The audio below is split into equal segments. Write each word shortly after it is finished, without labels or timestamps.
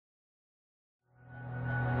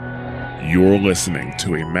You're listening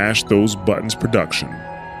to a Mash Those Buttons production.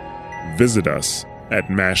 Visit us at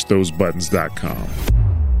mashthosebuttons.com.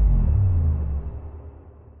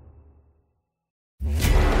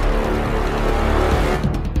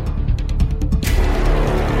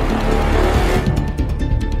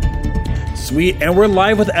 Sweet, and we're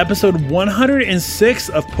live with episode 106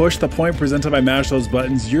 of Push the Point, presented by Mash Those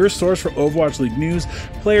Buttons, your source for Overwatch League news,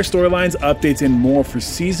 player storylines, updates, and more for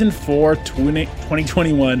Season 4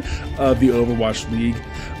 2021 of the Overwatch League.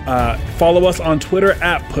 Follow us on Twitter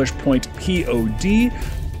at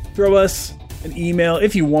PushPointPod. Throw us an email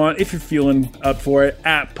if you want, if you're feeling up for it,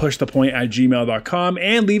 at pushthepoint@gmail.com,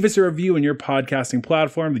 and leave us a review in your podcasting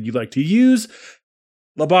platform that you'd like to use.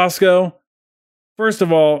 Labosco, first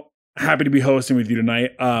of all, happy to be hosting with you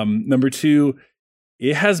tonight. Number two,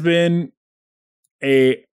 it has been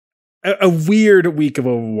a weird week of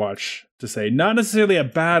Overwatch, to say. Not necessarily a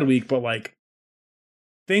bad week, but like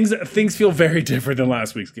things feel very different than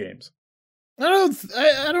last week's games.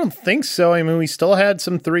 I don't think so. I mean, we still had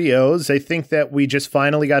some 3-0s. I think that we just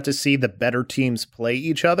finally got to see the better teams play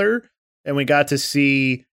each other, and we got to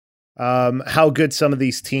see how good some of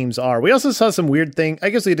these teams are. We also saw some weird things. I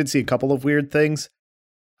guess we did see a couple of weird things.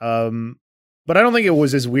 But I don't think it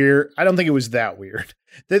was as weird. I don't think it was that weird.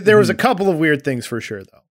 There was a couple of weird things for sure,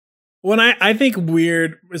 though. When I think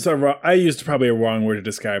weird is I used probably a wrong word to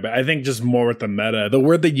describe it. I think just more with the meta. The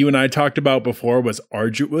word that you and I talked about before was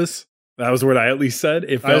arduous. That was the word I at least said.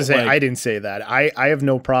 It felt like I didn't say that. I have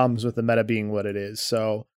no problems with the meta being what it is.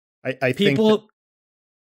 So I people. Think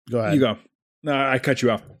go ahead. You go. No, I cut you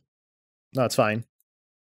off. No, it's fine.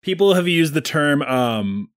 People have used the term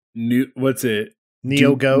what's it?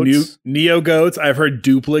 Neo-goats? Neo-goats. I've heard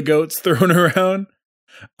dupli-goats thrown around.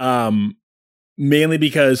 Mainly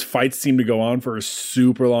because fights seem to go on for a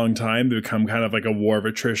super long time. They become kind of like a war of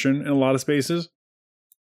attrition in a lot of spaces.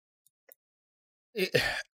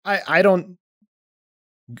 I don't...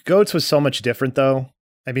 Goats was so much different, though.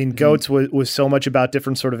 I mean, Goats was so much about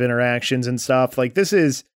different sort of interactions and stuff. Like, this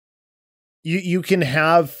is... You can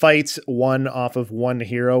have fights won off of one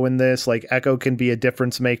hero in this. Like, Echo can be a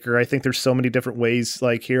difference maker. I think there's so many different ways,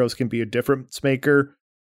 like, heroes can be a difference maker.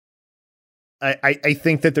 I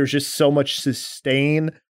think that there's just so much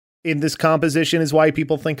sustain in this composition is why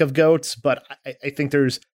people think of Goats. But I think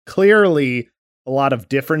there's clearly a lot of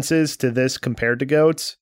differences to this compared to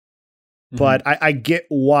Goats. Mm-hmm. But I get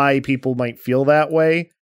why people might feel that way.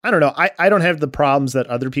 I don't know. I don't have the problems that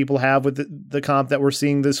other people have with the comp that we're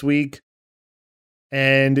seeing this week.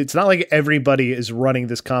 And it's not like everybody is running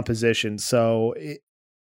this composition. So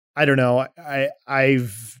I don't know.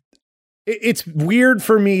 It's weird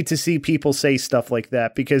for me to see people say stuff like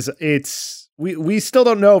that because we still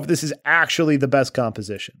don't know if this is actually the best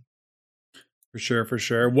composition. For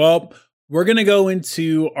sure. Well, we're going to go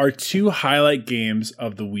into our 2 highlight games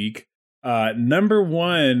of the week. Number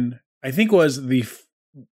 1, I think, was the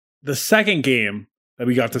second game that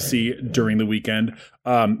we got to see during the weekend.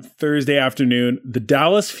 Thursday afternoon, the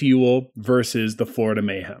Dallas Fuel versus the Florida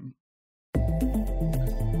Mayhem.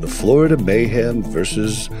 The Florida Mayhem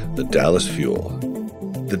versus the Dallas Fuel.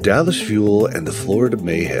 The Dallas Fuel and the Florida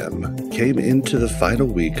Mayhem came into the final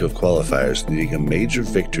week of qualifiers needing a major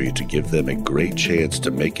victory to give them a great chance to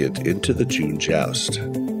make it into the June Joust.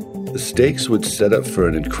 The stakes would set up for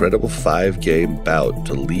an incredible 5-game bout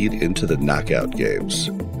to lead into the knockout games.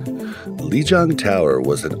 Lijiang Tower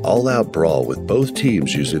was an all-out brawl with both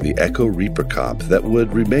teams using the Echo Reaper comp that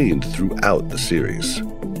would remain throughout the series.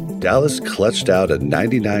 Dallas clutched out a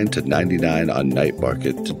 99-99 on Night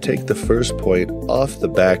Market to take the first point off the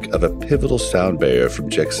back of a pivotal sound barrier from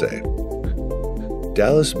Jixei.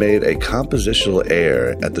 Dallas made a compositional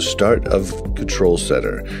error at the start of Control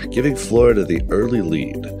Center, giving Florida the early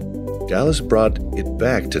lead. Dallas brought it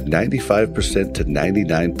back to 95% to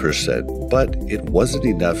 99%, but it wasn't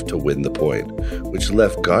enough to win the point, which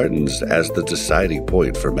left Gardens as the deciding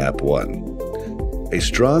point for Map 1. A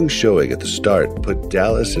strong showing at the start put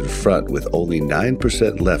Dallas in front with only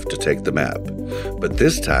 9% left to take the map, but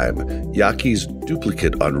this time, Yaki's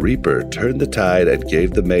duplicate on Reaper turned the tide and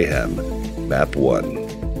gave the Mayhem Map 1.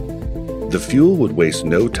 The Fuel would waste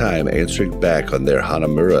no time answering back on their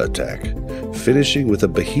Hanamura attack, finishing with a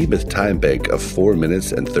behemoth time bank of 4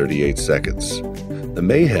 minutes and 38 seconds. The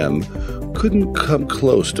Mayhem couldn't come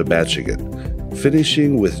close to matching it,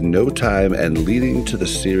 finishing with no time and leading to the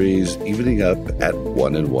series evening up at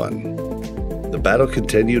 1-1. The battle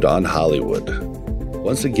continued on Hollywood.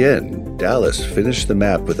 Once again, Dallas finished the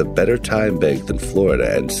map with a better time bank than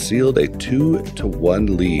Florida and sealed a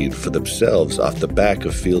 2-1 lead for themselves off the back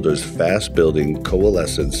of Fielder's fast-building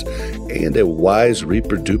Coalescence and a wise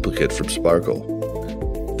Reaper duplicate from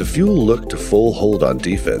Sparkle. The Fuel looked to full hold on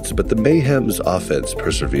defense, but the Mayhem's offense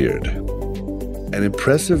persevered. An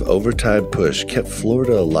impressive overtime push kept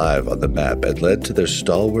Florida alive on the map and led to their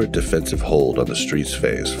stalwart defensive hold on the streets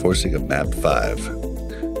phase, forcing a map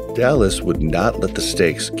 5. Dallas would not let the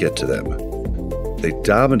stakes get to them. They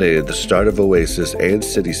dominated the start of Oasis and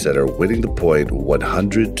City Center, winning the point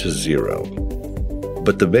 100-0.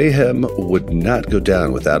 But the Mayhem would not go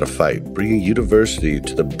down without a fight, bringing University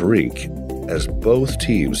to the brink as both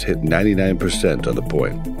teams hit 99% on the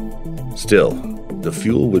point. Still, the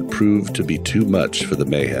Fuel would prove to be too much for the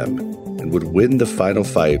Mayhem and would win the final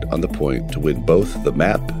fight on the point to win both the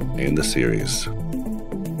map and the series.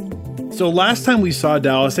 So last time we saw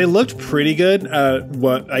Dallas, they looked pretty good at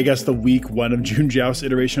the week 1 of June Joust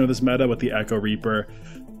iteration of this meta with the Echo Reaper.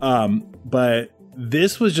 But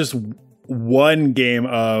this was just one game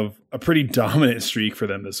of a pretty dominant streak for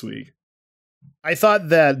them this week. I thought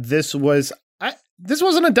that this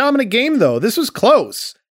wasn't a dominant game, though. This was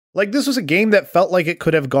close. Like, this was a game that felt like it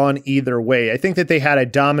could have gone either way. I think that they had a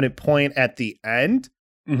dominant point at the end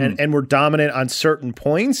and were dominant on certain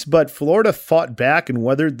points, but Florida fought back and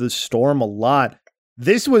weathered the storm a lot.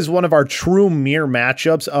 This was one of our true mirror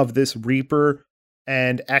matchups of this Reaper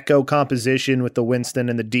and Echo composition with the Winston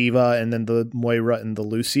and the Diva and then the Moira and the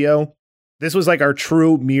Lucio. This was like our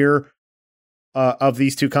true mirror of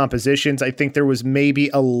these two compositions. I think there was maybe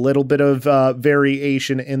a little bit of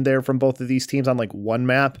variation in there from both of these teams on like one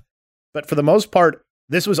map, but for the most part,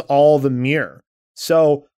 this was all the mirror.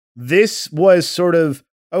 So this was sort of,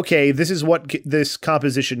 okay, this is what this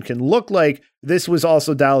composition can look like. This was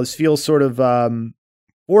also Dallas Fuel sort of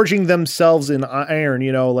forging themselves in iron,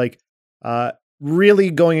 really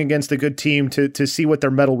going against a good team to see what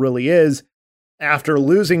their mettle really is after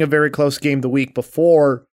losing a very close game the week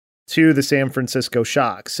before to the San Francisco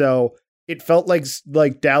Shock. So it felt like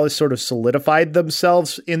Dallas sort of solidified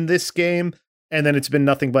themselves in this game, and then it's been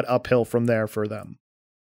nothing but uphill from there for them.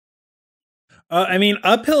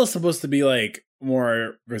 Uphill is supposed to be like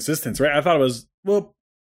more resistance, right? I thought it was,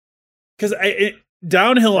 because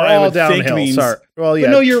downhill, I would think means. Sorry. Well, yeah.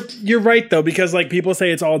 But no, you're right though, because like people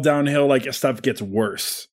say it's all downhill, like stuff gets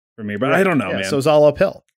worse for me, but right. I don't know, man. So it's all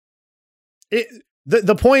uphill.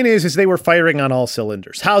 The point is they were firing on all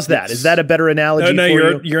cylinders. How's that? Is that a better analogy? No,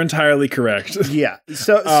 for you're entirely correct. Yeah.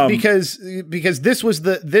 So because this was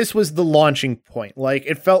the launching point. Like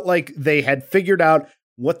it felt like they had figured out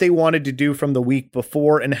what they wanted to do from the week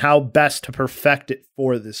before and how best to perfect it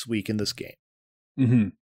for this week in this game. Mm-hmm.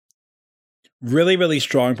 Really, really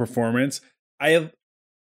strong performance. I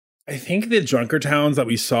think the Junker Towns that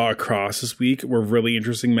we saw across this week were really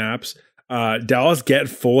interesting maps. Dallas get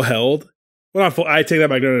full held. Well, not full. I take that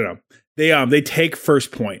back. No. They take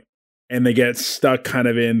first point and they get stuck kind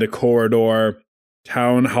of in the corridor,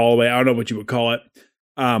 town hallway. I don't know what you would call it.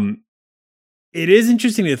 It is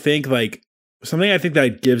interesting to think like something I think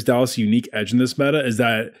that gives Dallas a unique edge in this meta is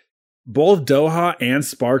that both Doha and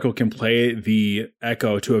Sparkle can play the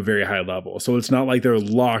Echo to a very high level. So it's not like they're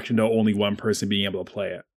locked into only one person being able to play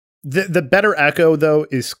it. The better Echo, though,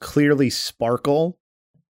 is clearly Sparkle.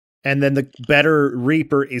 And then the better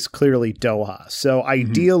Reaper is clearly Doha. So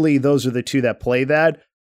ideally, those are the two that play that.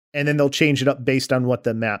 And then they'll change it up based on what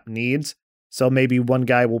the map needs. So maybe one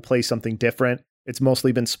guy will play something different. It's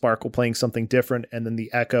mostly been Sparkle playing something different. And then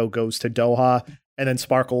the Echo goes to Doha. And then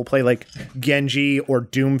Sparkle will play like Genji or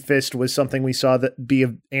Doomfist was something we saw that be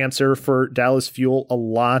an answer for Dallas Fuel a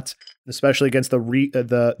lot, especially against the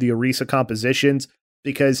Orisa compositions,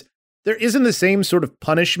 because there isn't the same sort of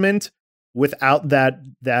punishment without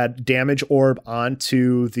that damage orb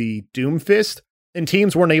onto the Doomfist, and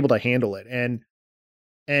teams weren't able to handle it.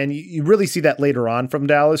 And you really see that later on from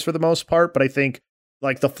Dallas for the most part, but I think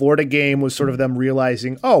like the Florida game was sort of them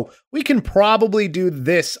realizing, oh, we can probably do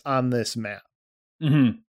this on this map.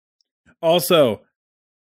 Mm-hmm. Also,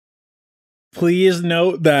 please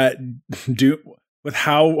note that with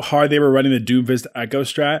how hard they were running the Doomfist Echo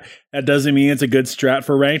strat, that doesn't mean it's a good strat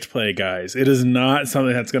for ranked play, guys. It is not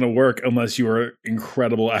something that's going to work unless you are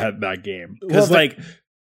incredible at that game. Because,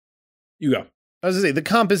 you go. I was going to say, the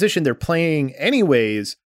composition they're playing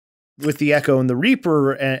anyways with the Echo and the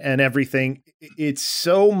Reaper and everything, it's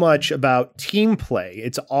so much about team play.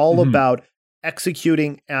 It's all about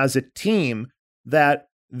executing as a team that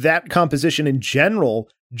composition in general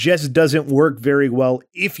just doesn't work very well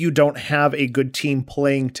if you don't have a good team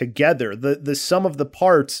playing together. The sum of the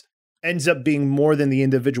parts ends up being more than the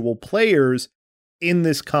individual players in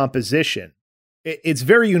this composition. It's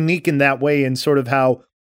very unique in that way, and sort of how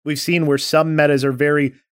we've seen where some metas are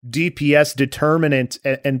very DPS determinant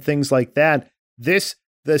and things like that. This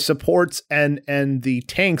the supports and the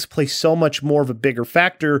tanks play so much more of a bigger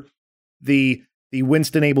factor. The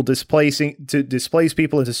Winston able to displace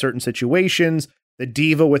people into certain situations, the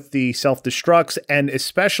Diva with the self-destructs, and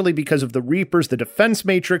especially because of the Reapers, the defense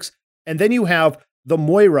matrix, and then you have the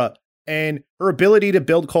Moira and her ability to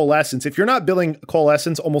build Coalescence. If you're not building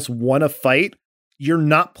Coalescence almost one a fight, you're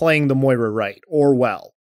not playing the Moira right or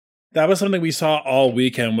well. That was something we saw all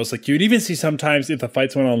weekend, was like you'd even see sometimes if the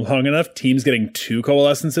fights went on long enough, teams getting 2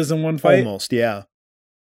 Coalescences in one fight. Almost, yeah.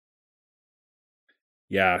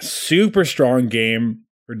 Yeah, super strong game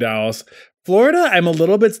for Dallas. Florida, I'm a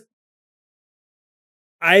little bit...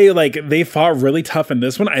 they fought really tough in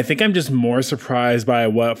this one. I think I'm just more surprised by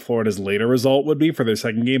what Florida's later result would be for their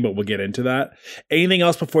second game, but we'll get into that. Anything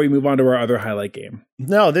else before we move on to our other highlight game?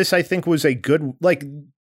 No, this I think was a good...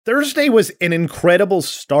 Thursday was an incredible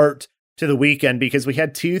start to the weekend because we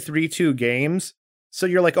had 2 3-2 games. So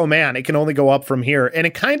you're like, oh man, it can only go up from here. And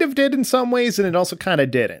it kind of did in some ways, and it also kind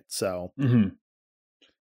of didn't. So... Mm-hmm.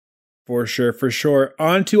 For sure.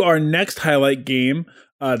 On to our next highlight game,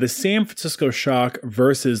 the San Francisco Shock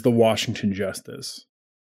versus the Washington Justice.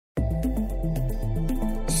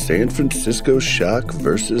 San Francisco Shock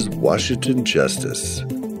versus Washington Justice.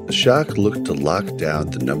 The Shock looked to lock down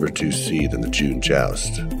the number 2 seed in the June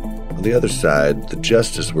Joust. On the other side, the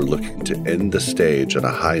Justice were looking to end the stage on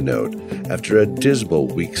a high note after a dismal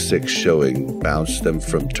Week 6 showing bounced them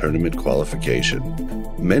from tournament qualification.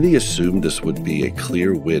 Many assumed this would be a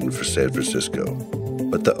clear win for San Francisco,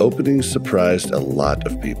 but the opening surprised a lot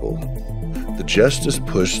of people. The Justice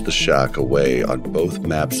pushed the Shock away on both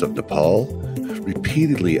maps of Nepal,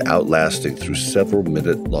 repeatedly outlasting through several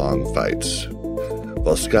minute-long fights.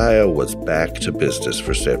 Volskaya was back to business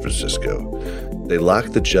for San Francisco. They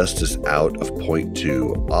locked the Justice out of point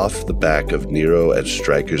 2 off the back of Nero and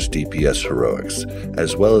Striker's DPS heroics,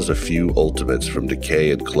 as well as a few ultimates from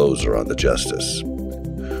Decay and Closer on the Justice.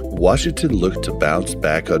 Washington looked to bounce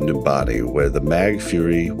back on Numbani, where the Mag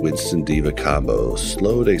Fury Winston Diva combo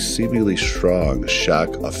slowed a seemingly strong Shock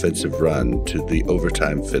offensive run to the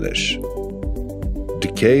overtime finish.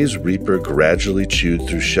 Decay's Reaper gradually chewed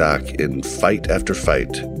through Shock in fight after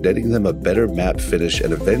fight, netting them a better map finish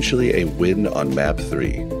and eventually a win on map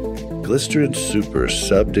 3. Glister and Super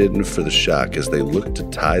subbed in for the Shock as they looked to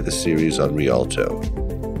tie the series on Rialto.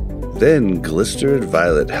 Then Glister and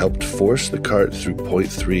Violet helped force the cart through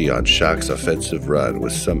point 3 on Shock's offensive run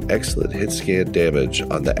with some excellent hit scan damage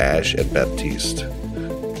on the Ashe and Baptiste.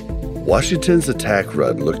 Washington's attack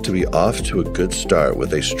run looked to be off to a good start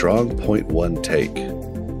with a strong point 1 take.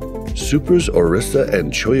 Super's Orisa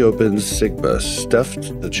and Choyobin's Sigma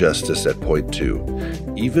stuffed the Justice at point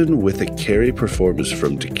 2, even with a carry performance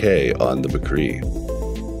from Decay on the McCree.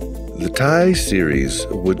 The tie series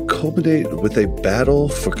would culminate with a battle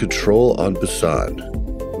for control on Busan.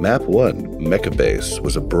 Map 1, Mecha Base,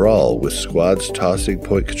 was a brawl with squads tossing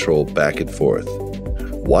point control back and forth.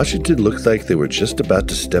 Washington looked like they were just about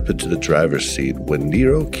to step into the driver's seat when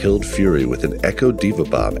Nero killed Fury with an Echo Diva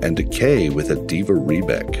Bomb and Decay with a Diva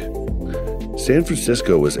Remech. San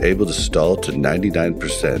Francisco was able to stall to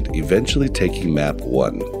 99%, eventually taking map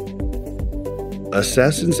 1.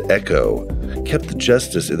 Assassin's Echo kept the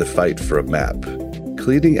Justice in the fight for a map,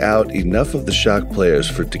 cleaning out enough of the Shock players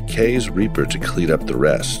for Decay's Reaper to clean up the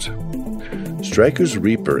rest. Striker's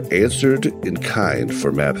Reaper answered in kind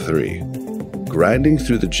for map 3, grinding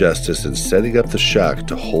through the Justice and setting up the Shock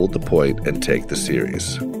to hold the point and take the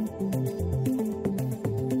series.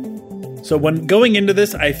 So when going into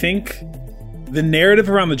this, I think the narrative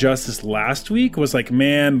around the Justice last week was like,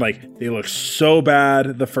 man, like they looked so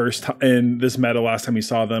bad the first time in this meta last time we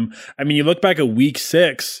saw them. I mean, you look back at week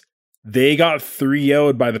 6, they got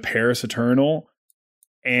 3-0'd by the Paris Eternal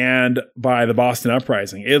and by the Boston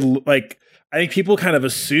Uprising. I think people kind of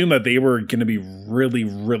assume that they were going to be really,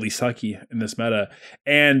 really sucky in this meta.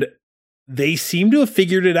 And they seem to have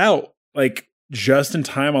figured it out, like just in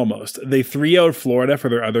time almost. They 3-0'd Florida for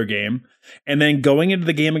their other game. And then going into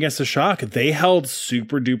the game against the Shock, they held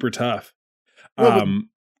super duper tough.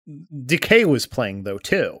 Decay was playing though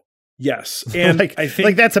too. Yes. And I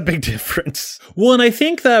think that's a big difference. Well, and I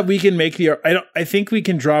think that we can make I think we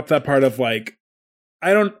can drop that part of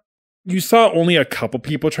you saw only a couple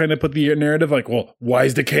people trying to put the narrative like, well, why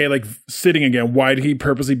is Decay like sitting again? Why did he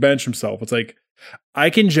purposely bench himself? It's like, I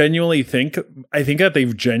think that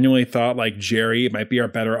they've genuinely thought like Jerry might be our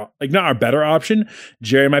better, like not our better option.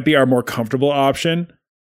 Jerry might be our more comfortable option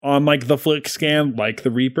on like the flick scan, like the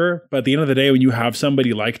Reaper. But at the end of the day, when you have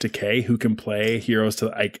somebody like Decay who can play heroes to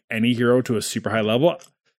like any hero to a super high level,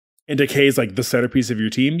 and Decay is like the centerpiece of your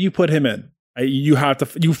team, you put him in.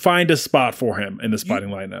 You find a spot for him in the spotting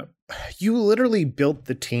lineup. You literally built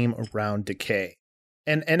the team around Decay.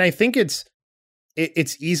 And I think it's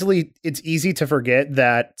easy to forget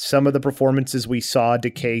that some of the performances we saw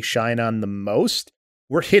Decay shine on the most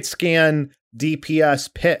were hit scan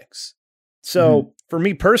DPS picks. So for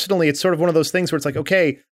me personally, it's sort of one of those things where it's like,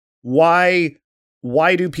 okay, why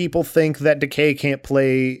do people think that Decay can't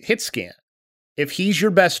play hit scan? If he's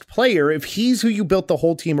your best player, if he's who you built the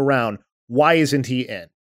whole team around, why isn't he in?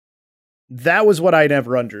 That was what I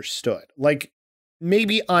never understood. Like,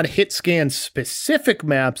 maybe on hit scan specific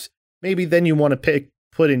maps, maybe then you want to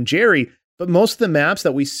put in Jerry, but most of the maps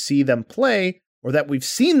that we see them play or that we've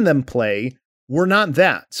seen them play were not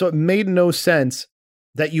that. So it made no sense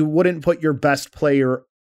that you wouldn't put your best player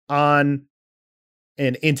on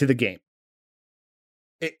and into the game.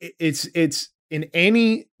 It's in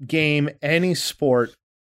any game, any sport,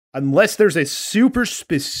 unless there's a super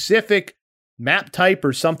specific map type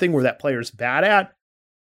or something where that player's bad at,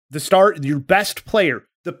 your best player,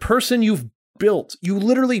 the person you've built, you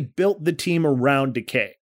literally built the team around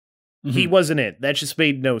Decay. He wasn't in. That just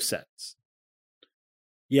made no sense.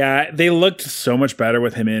 Yeah, they looked so much better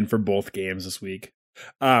with him in for both games this week.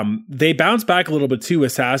 They bounced back a little bit too.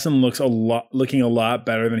 Assassin looking a lot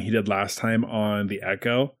better than he did last time on the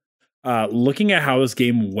Echo. Looking at how this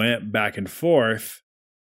game went back and forth,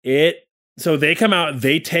 so they come out,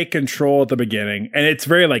 they take control at the beginning, and it's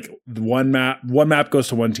very like one map goes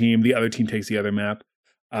to one team, the other team takes the other map.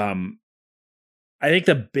 I think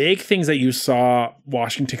the big things that you saw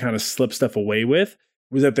Washington kind of slip stuff away with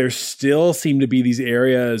was that there still seem to be these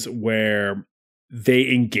areas where they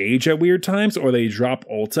engage at weird times or they drop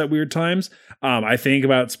ults at weird times. I think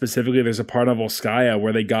about specifically, there's a part of Volskaya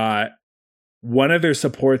where they got one of their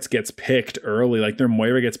supports gets picked early, like their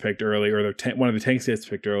Moira gets picked early, or one of the tanks gets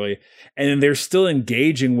picked early, and then they're still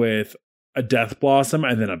engaging with a Death Blossom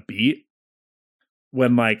and then a Beat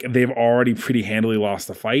when like they've already pretty handily lost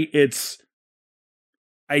the fight.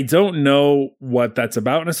 I don't know what that's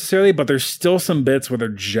about necessarily, but there's still some bits where they're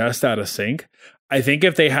just out of sync. I think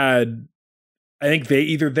if they had,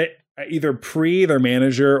 either Pre, their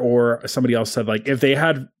manager, or somebody else said like if they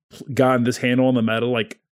had gotten this handle on the meta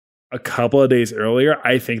like a couple of days earlier,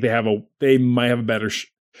 I think they may have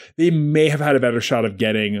had a better shot of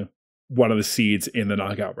getting one of the seeds in the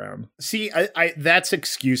knockout round. See, I that's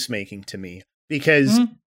excuse making to me, because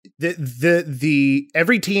the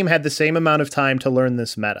every team had the same amount of time to learn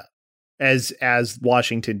this meta as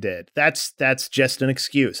Washington did. That's just an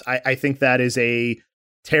excuse. I think that is a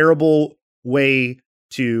terrible way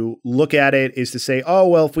to look at it, is to say, oh,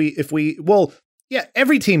 well, yeah,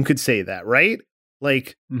 every team could say that, right?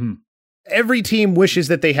 Like every team wishes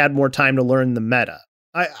that they had more time to learn the meta.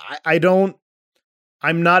 I'm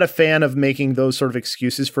not a fan of making those sort of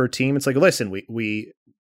excuses for a team. It's like, listen, we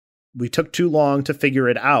took too long to figure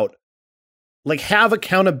it out. Like, have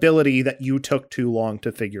accountability that you took too long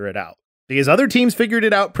to figure it out, because other teams figured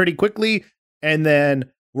it out pretty quickly and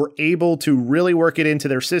then were able to really work it into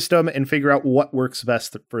their system and figure out what works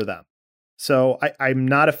best for them. So I'm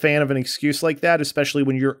not a fan of an excuse like that, especially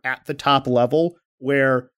when you're at the top level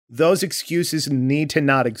where those excuses need to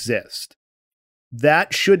not exist.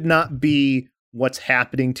 That should not be what's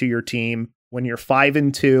happening to your team when you're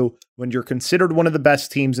 5-2, when you're considered one of the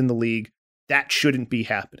best teams in the league. That shouldn't be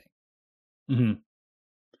happening.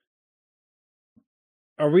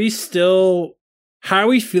 How are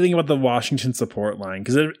we feeling about the Washington support line?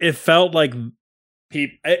 Because it felt like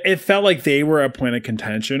they were a point of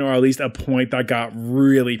contention, or at least a point that got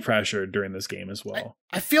really pressured during this game as well.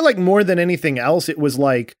 I feel like more than anything else, it was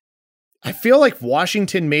like, I feel like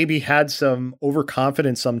Washington maybe had some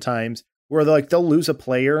overconfidence sometimes where they'll lose a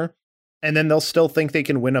player and then they'll still think they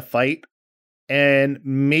can win a fight, and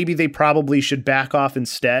maybe they probably should back off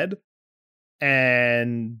instead.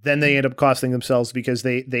 And then they end up costing themselves because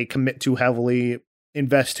they commit too heavily,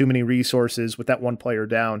 invest too many resources with that one player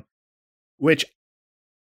down, which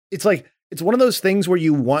it's one of those things where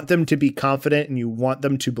you want them to be confident and you want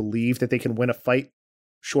them to believe that they can win a fight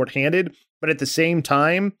shorthanded. But at the same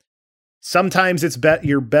time, sometimes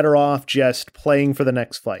you're better off just playing for the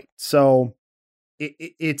next fight. So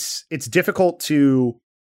it's difficult to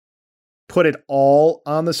put it all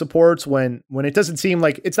on the supports when it doesn't seem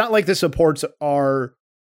like, it's not like the supports are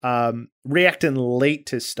reacting late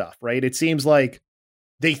to stuff, right? It seems like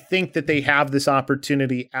they think that they have this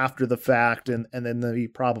opportunity after the fact, and then they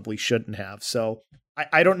probably shouldn't have. So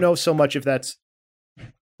I don't know so much if that's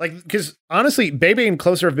like, because honestly, Bebe and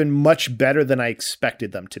Closer have been much better than I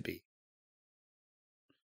expected them to be.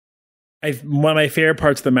 One of my favorite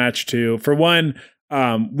parts of the match too, for one,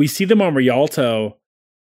 we see them on Rialto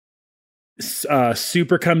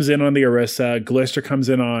Super comes in on the Orisa, Glister comes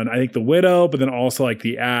in on, I think, the Widow, but then also like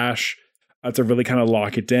the Ashe to really kind of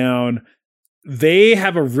lock it down. They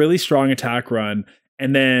have a really strong attack run,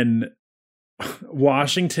 and then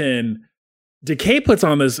Washington, Decay puts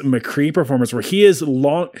on this McCree performance where he is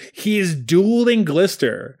dueling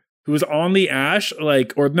Glister, who is on the Ashe,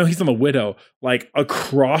 he's on the Widow, like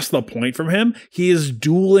across the point from him. He is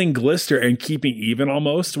dueling Glister and keeping even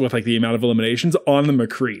almost with like the amount of eliminations on the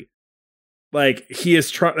McCree. Like he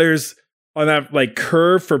is there's on that like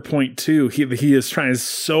curve for point 2, he is trying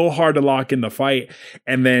so hard to lock in the fight,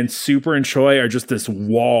 and then Super and Choi are just this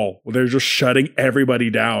wall. They're just shutting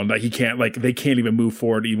everybody down. Like they can't even move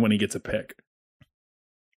forward even when he gets a pick.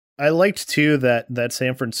 I liked too that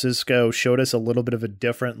San Francisco showed us a little bit of a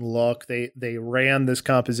different look. They ran this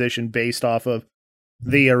composition based off of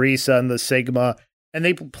the Orisa and the Sigma, and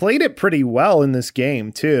they played it pretty well in this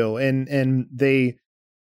game too. And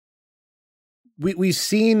we've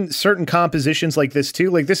seen certain compositions like this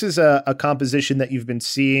too. Like this is a composition that you've been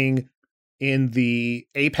seeing in the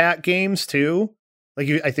APAC games too. Like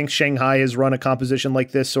I think Shanghai has run a composition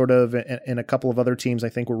like this sort of, and a couple of other teams I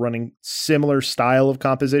think were running similar style of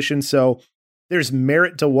composition. So there's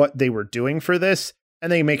merit to what they were doing for this, and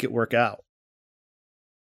they make it work out.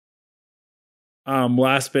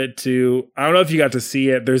 Last bit too, I don't know if you got to see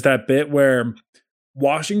it. There's that bit where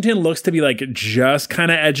Washington looks to be like just kind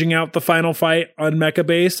of edging out the final fight on Mecha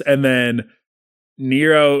Base, and then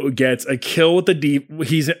Nero gets a kill with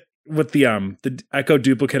he's with the Echo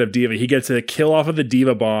duplicate of D.Va. He gets a kill off of the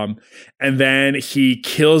D.Va bomb, and then he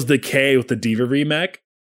kills Decay with the D.Va remech.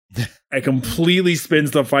 It completely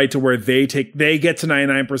spins the fight to where they get to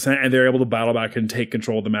 99% and they're able to battle back and take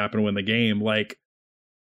control of the map and win the game. Like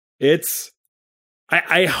it's,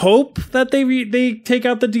 I hope that they take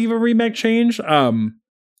out the D.Va remech change.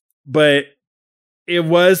 But it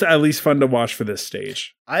was at least fun to watch for this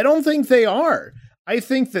stage. I don't think they are. I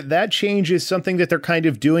think that change is something that they're kind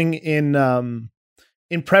of doing in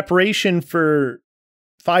preparation for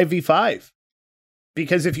 5v5.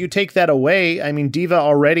 Because if you take that away, I mean, D.Va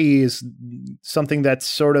already is something that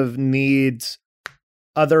sort of needs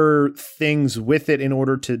other things with it in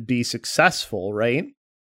order to be successful, right?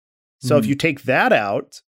 So if you take that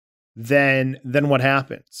out, then what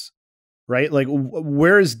happens, right? Like,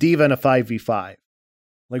 where is D.Va in a 5v5?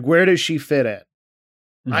 Like, where does she fit in?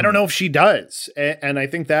 I don't know if she does. And I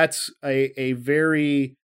think that's a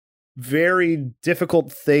very, very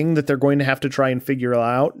difficult thing that they're going to have to try and figure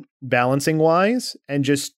out balancing wise and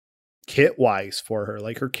just kit wise for her.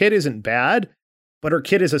 Like her kit isn't bad, but her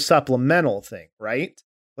kit is a supplemental thing, right?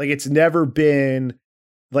 Like it's never been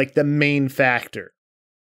like the main factor.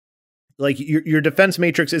 Like your defense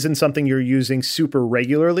matrix isn't something you're using super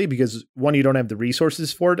regularly because one, you don't have the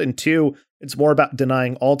resources for it. And two, it's more about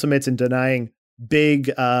denying ultimates and denying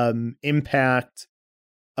big impact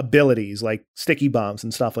abilities like sticky bombs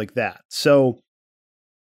and stuff like that. So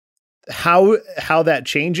how that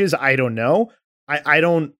changes, I don't know. I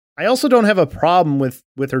also don't have a problem with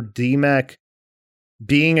her DMEC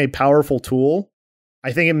being a powerful tool.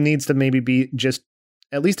 I think it needs to maybe be just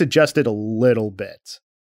at least adjusted a little bit.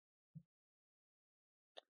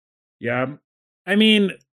 Yeah. I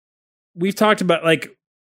mean, we've talked about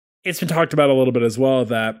it's been talked about a little bit as well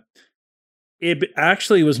that it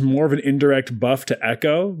actually was more of an indirect buff to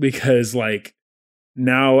Echo because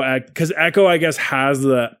now because Echo I guess has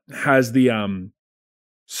the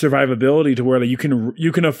survivability to where you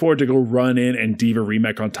can afford to go run in and D.Va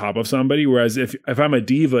remech on top of somebody, whereas if I'm a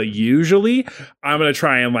D.Va, usually I'm gonna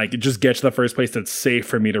try and just get to the first place that's safe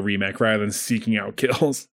for me to remech rather than seeking out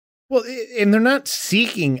kills. Well, and they're not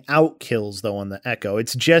seeking out kills though on the Echo.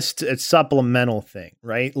 It's just a supplemental thing,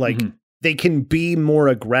 right? They can be more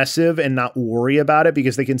aggressive and not worry about it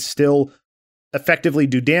because they can still effectively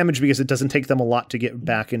do damage because it doesn't take them a lot to get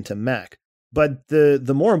back into mech. But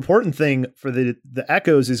the more important thing for the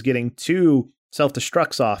Echoes is getting 2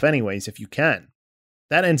 self-destructs off anyways, if you can.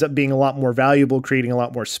 That ends up being a lot more valuable, creating a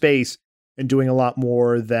lot more space, and doing a lot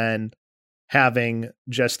more than having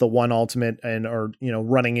just the one ultimate or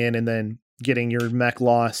running in and then getting your mech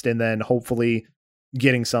lost and then hopefully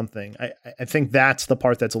getting something. I think that's the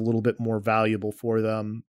part that's a little bit more valuable for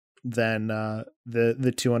them than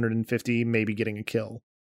the 250 maybe getting a kill.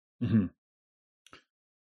 Mm-hmm.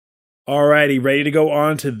 Alrighty, ready to go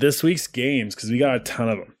on to this week's games because we got a ton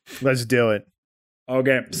of them. Let's do it.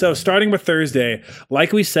 Okay, so starting with Thursday,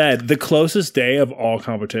 like we said, the closest day of all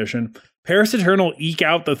competition, Paris Eternal eke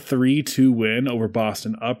out the 3-2 win over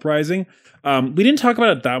Boston Uprising. We didn't talk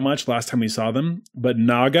about it that much last time we saw them, but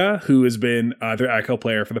Naga, who has been their Echo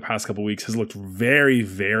player for the past couple weeks, has looked very,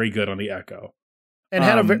 very good on the Echo. And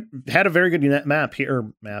had a very good map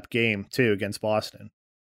game too against Boston.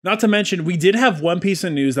 Not to mention, we did have one piece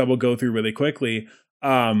of news that we'll go through really quickly.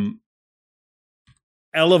 Elevote,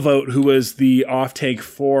 who was the off-tank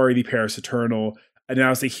for the Paris Eternal,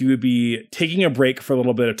 announced that he would be taking a break for a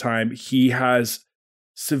little bit of time. He has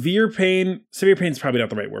severe pain. Severe pain is probably not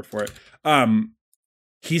the right word for it.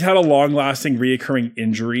 He's had a long-lasting, reoccurring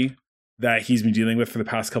injury that he's been dealing with for the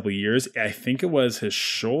past couple of years. I think it was his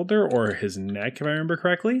shoulder or his neck, if I remember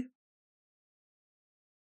correctly.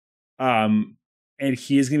 And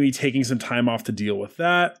he is going to be taking some time off to deal with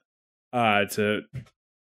that, to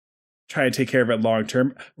try to take care of it long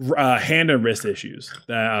term. Hand and wrist issues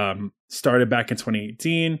that started back in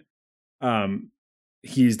 2018.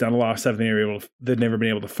 He's done a lot of stuff. They've never been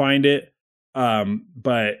able to find it.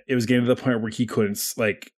 But it was getting to the point where he couldn't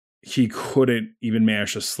even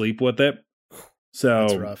manage to sleep with it. So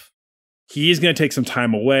that's rough. He's going to take some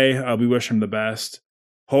time away. We wish him the best.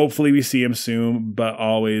 Hopefully we see him soon, but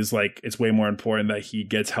always it's way more important that he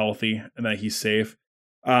gets healthy and that he's safe.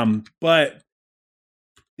 But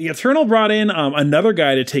the Eternal brought in another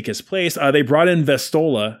guy to take his place. They brought in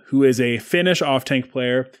Vestola, who is a Finnish off-tank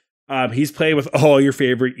player. He's played with all your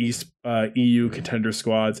favorite EU contender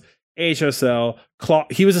squads, HSL.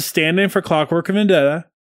 He was a stand-in for Clockwork Vendetta,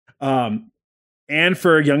 and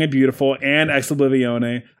for Young and Beautiful, and Ex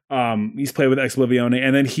Oblivione. He's played with Ex Oblivione,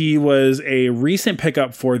 and then he was a recent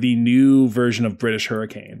pickup for the new version of British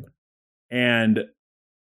Hurricane. And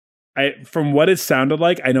from what it sounded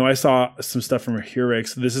like, I know I saw some stuff from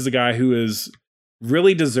Hurix. This is a guy who is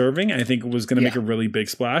really deserving. I think was going to make a really big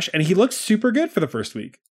splash, and he looks super good for the first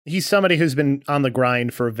week. He's somebody who's been on the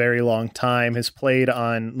grind for a very long time, has played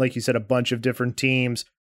on, like you said, a bunch of different teams.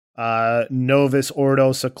 Novus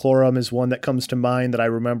Ordo Seclorum is one that comes to mind that I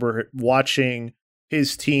remember watching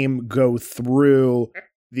his team go through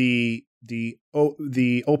the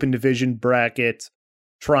open division bracket,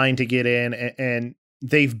 trying to get in, and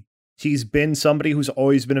he's been somebody who's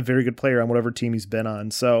always been a very good player on whatever team he's been on.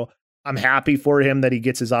 So I'm happy for him that he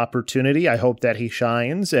gets his opportunity. I hope that he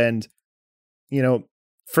shines. And,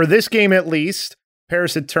 for this game at least,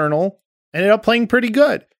 Paris Eternal ended up playing pretty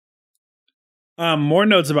good. More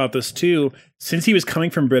notes about this too. Since he was coming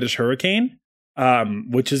from British Hurricane,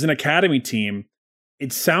 which is an academy team,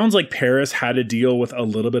 it sounds like Paris had to deal with a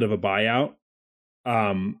little bit of a buyout,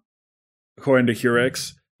 according to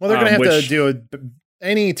Hurix. Well, they're going to have to deal with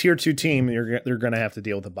any tier 2 team. They're going to have to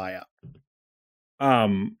deal with a buyout.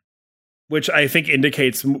 Which I think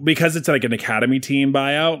indicates, because it's an academy team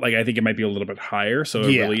buyout, I think it might be a little bit higher. So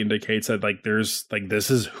it really indicates that there's this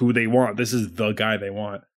is who they want. This is the guy they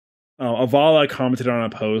want. Avala commented on a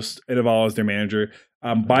post, and Avala is their manager.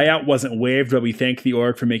 Buyout wasn't waived, but we thank the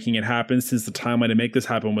org for making it happen, since the timeline to make this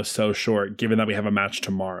happen was so short, given that we have a match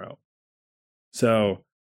tomorrow. So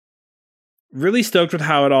really stoked with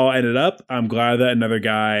how it all ended up. I'm glad that another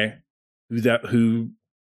guy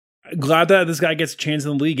glad that this guy gets a chance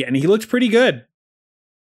in the league, and he looks pretty good.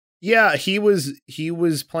 Yeah, he was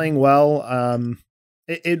playing well.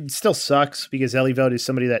 It still sucks because Eliveld is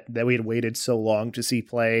somebody that we had waited so long to see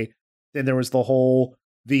play. Then there was the whole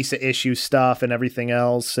visa issue stuff and everything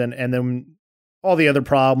else, and then all the other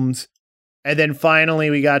problems. And then finally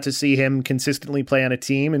we got to see him consistently play on a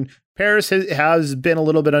team, and Paris has been a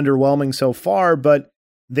little bit underwhelming so far, but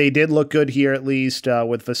they did look good here, at least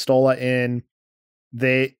with Vestola in.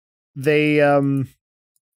 I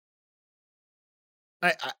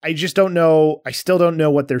just don't know. I still don't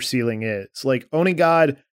know what their ceiling is.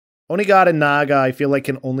 Onigod and Naga, I feel like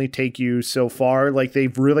can only take you so far.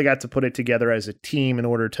 They've really got to put it together as a team in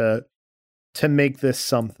order to make this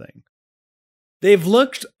something. They've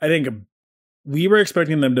looked, I think we were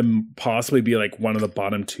expecting them to possibly be one of the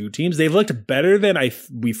bottom 2 teams. They've looked better than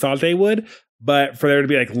we thought they would, but for there to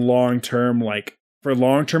be long-term, for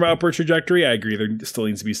long-term upward trajectory, I agree. There still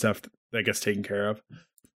needs to be stuff that gets taken care of.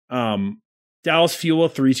 Dallas Fuel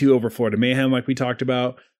 3-2 over Florida Mayhem, like we talked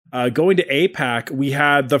about. Going to APAC, we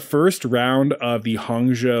had the first round of the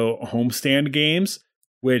Hangzhou homestand games,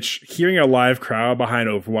 which hearing a live crowd behind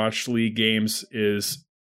Overwatch League games is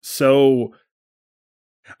so...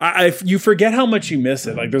 you forget how much you miss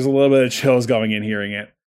it. There's a little bit of chills going in hearing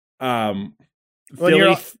it. I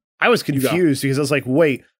was confused because I was like,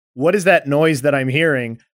 wait, what is that noise that I'm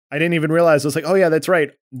hearing? I didn't even realize. I was like, oh yeah, that's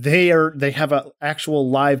right. They have an actual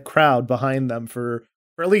live crowd behind them for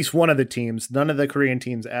at least one of the teams. None of the Korean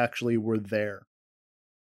teams actually were there.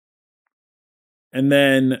 And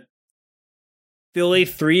then Philly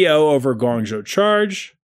 3-0 over Guangzhou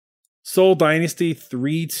Charge. Seoul Dynasty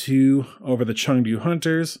 3-2 over the Chengdu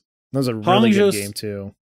Hunters. That was a really good game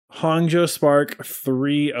too. Hangzhou Spark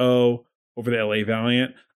 3-0 over the LA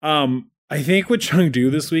Valiant. I think with Chengdu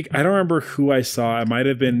this week, I don't remember who I saw. It might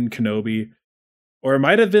have been Kenobi, or it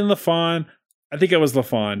might have been LaFon. I think it was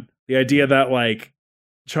LaFon. The idea that like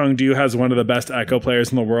Chengdu has one of the best Echo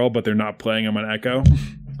players in the world, but they're not playing him on Echo.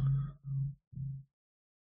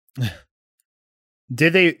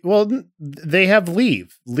 Did they? Well, they have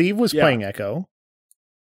Leave. Leave was playing Echo.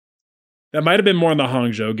 That might have been more in the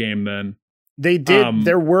Hangzhou game then. They did.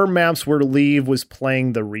 There were maps where Leave was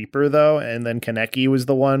playing the Reaper though, and then Kaneki was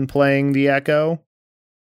the one playing the Echo.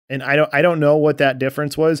 And I don't know what that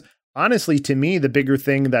difference was. Honestly, to me, the bigger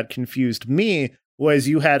thing that confused me was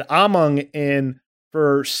you had Among in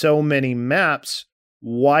for so many maps.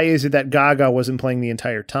 Why is it that Gaga wasn't playing the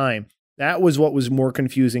entire time? That was what was more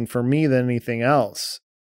confusing for me than anything else.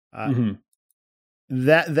 That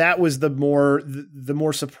was the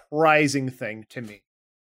more surprising thing to me.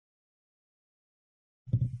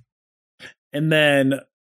 And then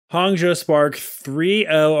Hangzhou Spark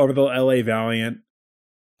 3-0 over the LA Valiant.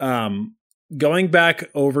 Going back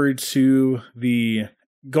over to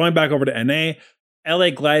NA, LA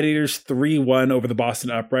Gladiators 3-1 over the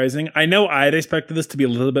Boston Uprising. I know I'd expected this to be a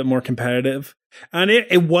little bit more competitive. And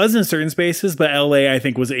it was in certain spaces, but LA, I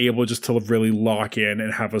think, was able just to really lock in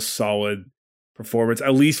and have a solid performance,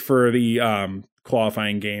 at least for the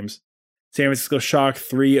qualifying games. San Francisco Shock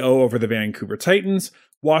 3-0 over the Vancouver Titans.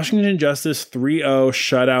 Washington Justice 3-0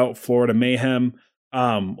 shutout Florida Mayhem.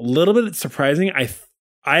 A little bit surprising.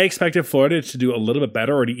 I expected Florida to do a little bit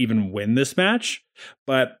better or to even win this match,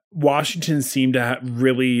 but Washington seemed to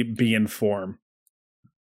really be in form.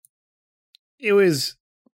 It was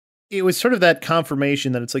sort of that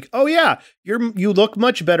confirmation that it's like, oh yeah, you look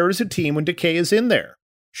much better as a team when Decay is in there.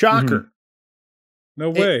 Shocker.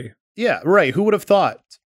 No way. Yeah, right. Who would have thought?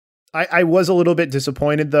 I was a little bit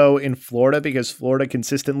disappointed, though, in Florida because Florida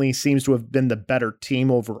consistently seems to have been the better team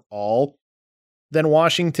overall than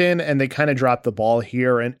Washington, and they kind of dropped the ball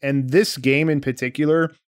here. And this game in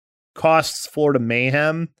particular costs Florida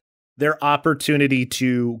Mayhem their opportunity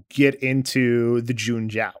to get into the June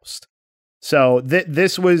Joust. So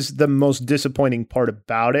this was the most disappointing part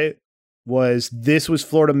about it, was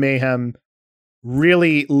Florida Mayhem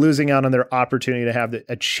really losing out on their opportunity to have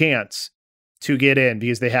a chance to get in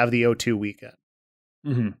because they have the O2 weekend.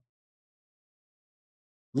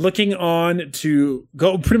 Looking on to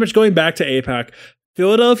pretty much going back to APAC,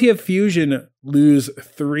 Philadelphia Fusion lose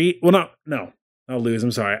 3. Well, not lose.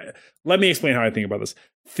 I'm sorry. Let me explain how I think about this.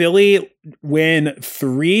 Philly win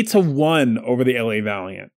 3-1 over the LA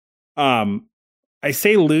Valiant. I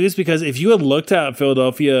say lose because if you had looked at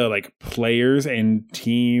Philadelphia, like players and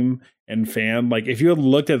team and fan, like if you had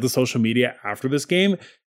looked at the social media after this game,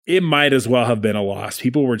 it might as well have been a loss.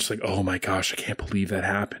 People were just like, oh my gosh, I can't believe that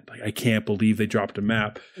happened. Like, I can't believe they dropped a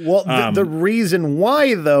map. Well, the reason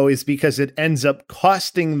why, though, is because it ends up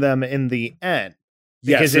costing them in the end.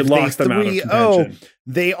 Because yes, it lost them out of contention.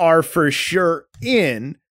 They are for sure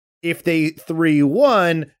in. If they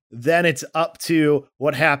 3-1, then it's up to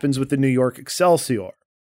what happens with the New York Excelsior.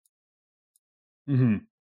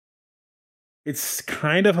 It's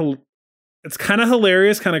kind of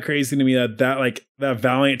hilarious, kind of crazy to me that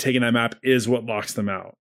Valiant taking that map is what locks them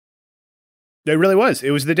out. It really was.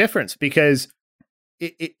 It was the difference because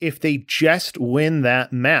if they just win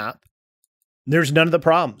that map, there's none of the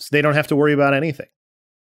problems. They don't have to worry about anything.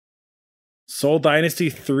 Seoul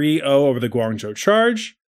Dynasty 3-0 over the Guangzhou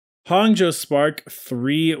Charge. Hangzhou Spark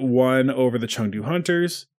 3-1 over the Chengdu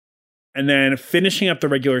Hunters. And then finishing up the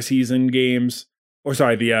regular season games,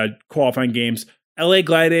 the qualifying games, LA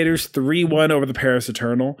Gladiators 3-1 over the Paris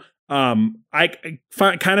Eternal. I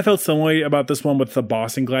kind of felt similarly about this one with the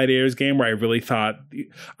Boston Gladiators game, where I really thought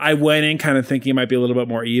I went in kind of thinking it might be a little bit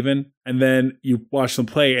more even. And then you watch them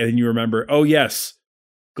play and then you remember, oh yes,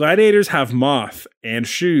 Gladiators have Moth and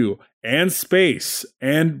Shu and Space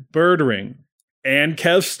and Birdring and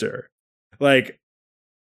Kevster. Like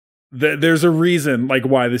there's a reason like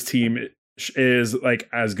why this team is like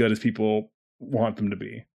as good as people want them to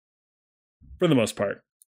be. For the most part,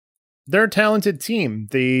 they're a talented team.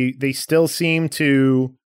 They still seem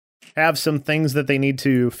to have some things that they need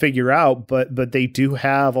to figure out, but they do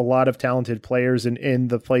have a lot of talented players in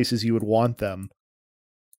the places you would want them.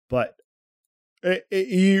 But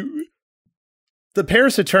the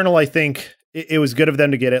Paris Eternal, I think it was good of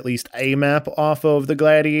them to get at least a map off of the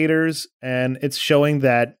Gladiators, and it's showing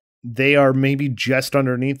that they are maybe just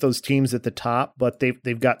underneath those teams at the top, but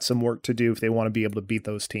they've got some work to do if they want to be able to beat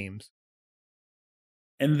those teams.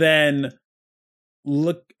 And then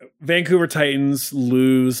Vancouver Titans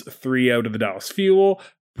lose 3-0 to the Dallas Fuel.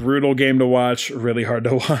 Brutal game to watch. Really hard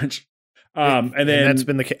to watch. And that's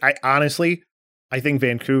been the case. I think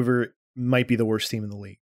Vancouver might be the worst team in the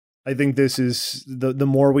league. I think this is the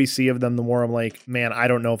more we see of them, the more I'm like, man, I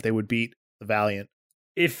don't know if they would beat the Valiant.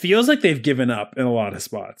 It feels like they've given up in a lot of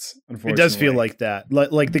spots, unfortunately. It does feel like that.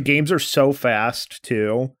 Like the games are so fast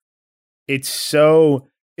too. It's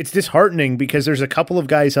disheartening because there's a couple of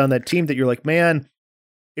guys on that team that you're like, man,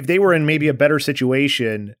 if they were in maybe a better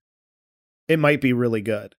situation, it might be really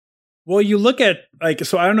good. Well, you look at,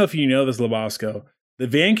 so I don't know if you know this, Lebowsko. The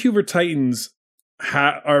Vancouver Titans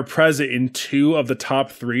are present in 2 of the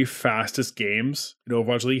top 3 fastest games in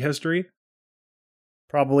Overwatch League history.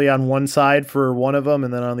 Probably on one side for one of them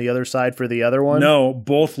and then on the other side for the other one. No,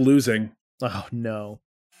 both losing. Oh, no.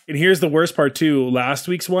 And here's the worst part too. Last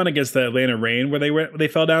week's one against the Atlanta Reign where they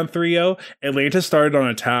fell down 3-0, Atlanta started on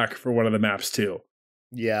attack for one of the maps too.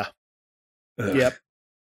 Yeah. Ugh. Yep.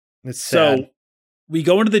 It's sad. So we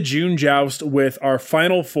go into the June Joust with our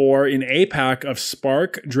final 4 in APAC of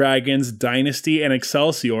Spark, Dragons, Dynasty, and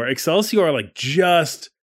Excelsior. Excelsior, just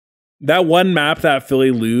that one map that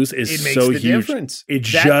Philly lose is it makes so the huge. Difference.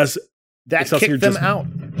 That Excelsior kicked them out.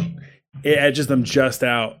 It edges them just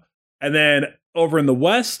out. And then over in the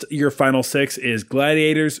West, your final 6 is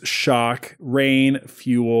Gladiators, Shock, Reign,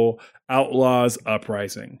 Fuel, Outlaws,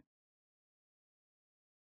 Uprising.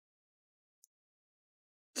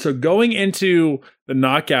 So going into the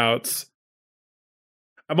knockouts,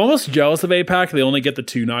 I'm almost jealous of APAC. They only get the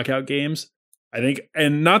 2 knockout games. I think,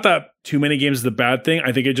 and not that too many games is a bad thing.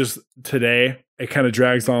 I think it just, today, it kind of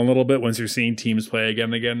drags on a little bit once you're seeing teams play again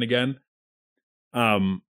and again and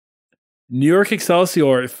again. New York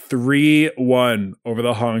Excelsior 3-1 over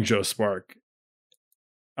the Hangzhou Spark.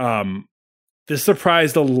 This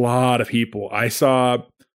surprised a lot of people. I saw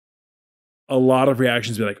a lot of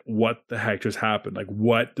reactions be like, what the heck just happened?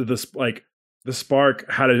 What did this, the Spark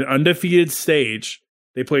had an undefeated stage.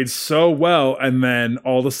 They played so well. And then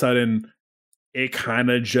all of a sudden it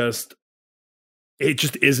just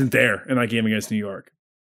isn't there in that game against New York.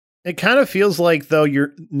 It kind of feels like though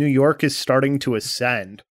New York is starting to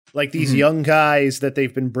ascend. Like these young guys that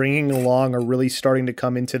they've been bringing along are really starting to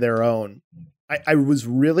come into their own. I was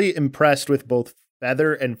really impressed with both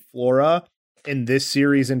Feather and Flora in this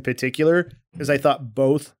series in particular, because I thought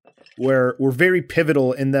both were very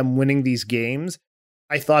pivotal in them winning these games.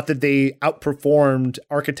 I thought that they outperformed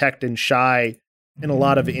Architect and Shy in a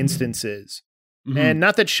lot of instances. Mm-hmm. And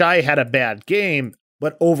not that Shy had a bad game,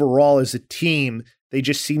 but overall as a team, they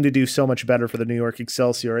just seemed to do so much better for the New York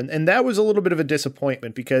Excelsior. And that was a little bit of a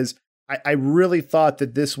disappointment because I really thought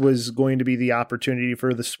that this was going to be the opportunity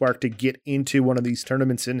for the Spark to get into one of these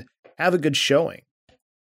tournaments and have a good showing.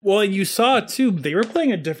 Well, you saw too, they were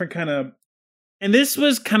playing a different kind of, and this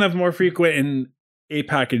was kind of more frequent in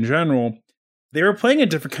APAC in general. They were playing a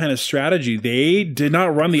different kind of strategy. They did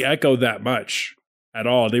not run the Echo that much at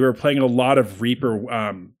all. They were playing a lot of Reaper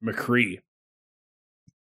McCree.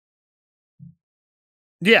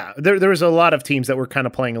 Yeah, there was a lot of teams that were kind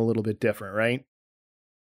of playing a little bit different, right?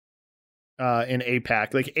 In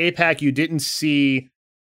APAC. Like APAC, you didn't see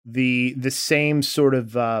the same sort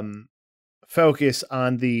of focus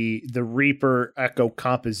on the Reaper Echo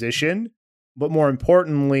composition, but more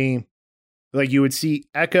importantly, like you would see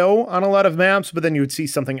Echo on a lot of maps, but then you would see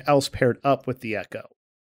something else paired up with the Echo.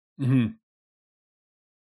 Mm-hmm.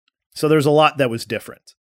 So there's a lot that was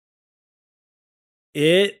different.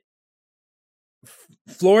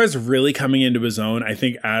 Flora's really coming into his own. I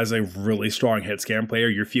think as a really strong hit scan player,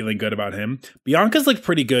 you're feeling good about him. Bianca's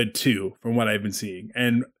pretty good too, from what I've been seeing.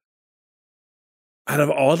 And out of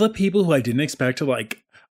all the people who I didn't expect to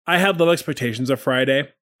I had low expectations of Friday.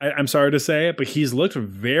 I'm sorry to say it, but he's looked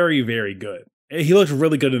very, very good. He looked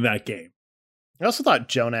really good in that game. I also thought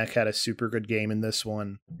Jonak had a super good game in this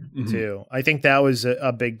one too. I think that was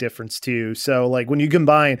a big difference too. So when you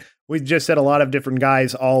combine, we just said a lot of different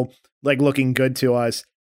guys all looking good to us.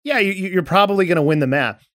 Yeah, you're probably going to win the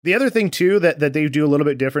map. The other thing too that they do a little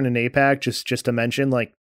bit different in APAC, just to mention,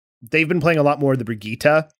 they've been playing a lot more of the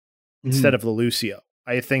Brigitte instead of the Lucio.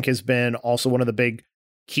 I think has been also one of the big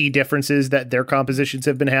key differences that their compositions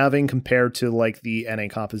have been having compared to the NA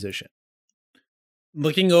composition.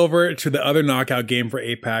 Looking over to the other knockout game for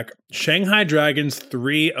APAC, Shanghai Dragons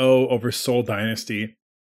 3-0 over Seoul Dynasty.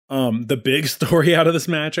 The big story out of this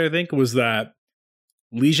match, I think, was that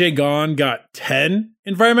Li Jae-gon got 10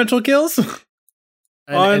 environmental kills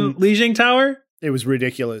on Li Jing Tower. It was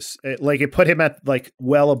ridiculous. It put him at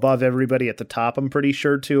well above everybody at the top, I'm pretty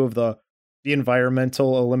sure, too, of the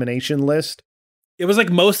environmental elimination list. It was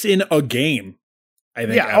most in a game, I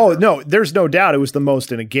think. Yeah, ever. Oh, no, there's no doubt it was the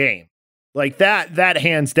most in a game. That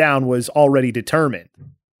hands down was already determined.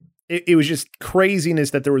 It was just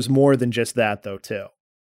craziness that there was more than just that, though, too.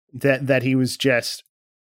 That he was just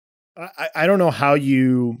I don't know how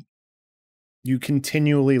you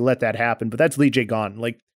continually let that happen, but that's Lee J. Gon.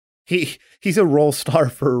 Like he's a role star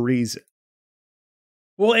for a reason.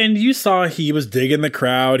 Well, and you saw he was digging the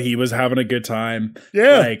crowd. He was having a good time.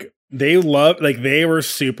 Yeah. Like they were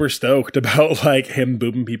super stoked about like him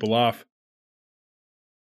booping people off.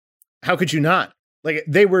 How could you not? Like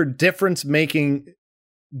they were difference making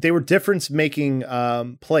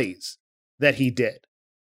plays that he did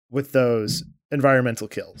with those environmental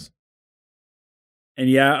kills. And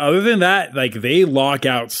yeah, other than that, like they lock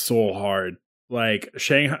out so hard. Like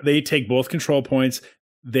Shanghai, they take both control points.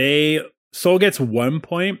 Seoul gets 1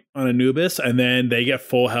 point on Anubis, and then they get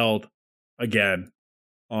full held again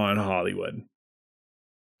on Hollywood.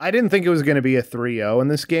 I didn't think it was going to be a 3-0 in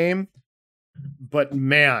this game, but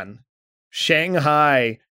man,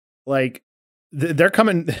 Shanghai, like they're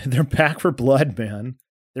coming, they're back for blood, man.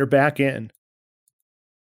 They're back in.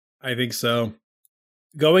 I think so.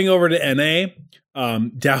 Going over to NA,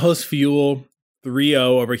 Dallas Fuel 3-0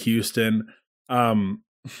 over Houston.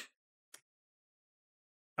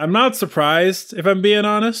 I'm not surprised, if I'm being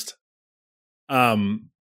honest.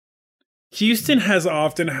 Houston has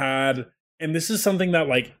often had, and this is something that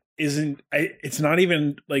like it's not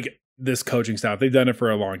even like this coaching staff. They've done it for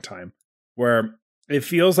a long time, where it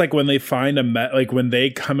feels like when they find when they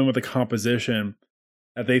come in with a composition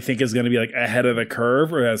that they think is going to be like ahead of the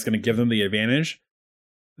curve or that's going to give them the advantage,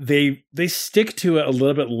 they stick to it a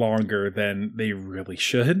little bit longer than they really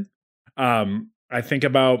should. I think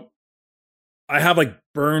about, I have like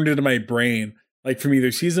burned into my brain, like from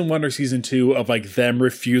either season 1 or season 2 of like them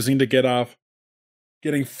refusing to get off,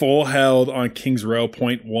 getting full held on Kings Row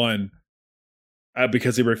point 1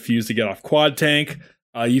 because they refused to get off quad tank.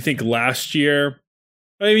 You think last year,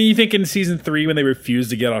 I mean, you think in season 3 when they refused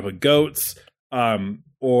to get off of goats,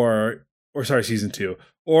 or season 2,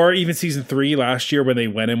 or even season 3 last year when they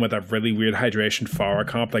went in with a really weird hydration Pharah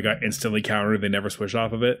comp that got instantly countered. They never switched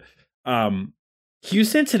off of it.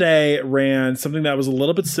 Houston today ran something that was a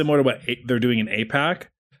little bit similar to what they're doing in APAC.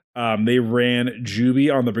 They ran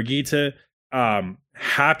Juby on the Brigitte,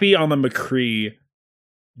 Happy on the McCree,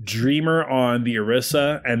 Dreamer on the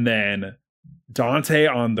Orisa, and then Dante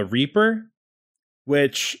on the Reaper,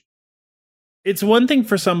 which it's one thing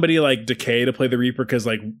for somebody like Decay to play the Reaper because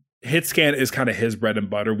like Hitscan is kind of his bread and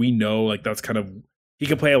butter. We know like that's kind of, he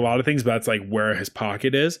can play a lot of things, but that's like where his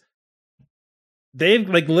pocket is. They've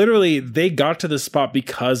like literally they got to this spot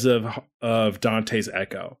because of Dante's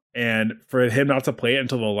Echo, and for him not to play it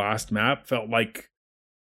until the last map felt like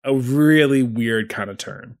a really weird kind of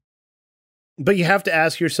turn. But you have to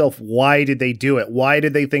ask yourself, why did they do it? Why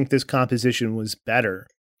did they think this composition was better?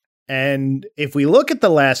 And if we look at the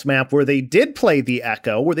last map where they did play the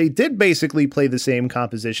Echo, where they did basically play the same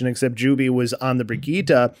composition, except Juby was on the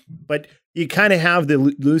Brigitte, but you kind of have the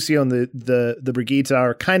Lucio and the Brigitte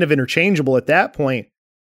are kind of interchangeable at that point.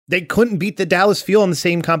 They couldn't beat the Dallas Fuel in the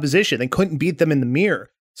same composition. They couldn't beat them in the mirror.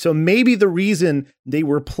 So maybe the reason they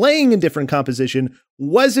were playing a different composition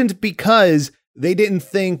wasn't because they didn't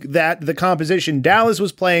think that the composition Dallas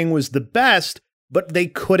was playing was the best, but they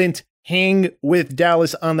couldn't hang with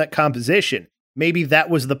Dallas on that composition. Maybe that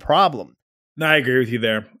was the problem. No, I agree with you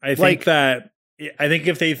there. I think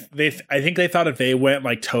if they thought if they went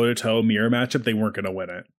like toe to toe mirror matchup, they weren't going to win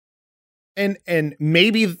it. And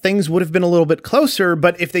maybe things would have been a little bit closer,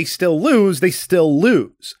 but if they still lose, they still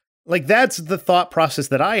lose. Like that's the thought process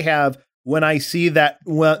that I have when I see that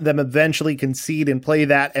them eventually concede and play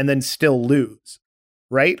that and then still lose.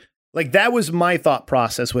 Right? Like that was my thought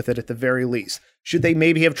process with it at the very least. Should they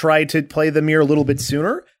maybe have tried to play the mirror a little bit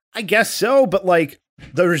sooner? I guess so, but like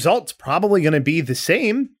the result's probably going to be the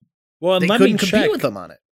same. Well, and they couldn't compete with them on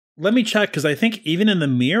it. Let me check, because I think even in the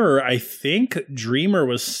mirror, I think Dreamer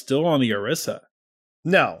was still on the Orisa.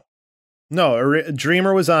 No,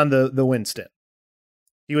 Dreamer was on the Winston.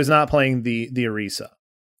 He was not playing the Orisa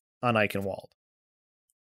on Eichenwald.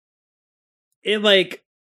 It like,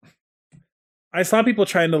 I saw people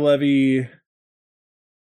trying to levy.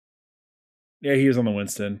 Yeah, he was on the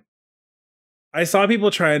Winston. I saw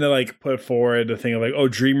people trying to like put forward the thing of like, oh,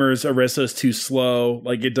 Dreamer's Orisa is too slow.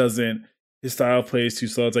 Like it doesn't, his style of play is too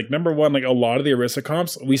slow. It's like, number one, like a lot of the Orisa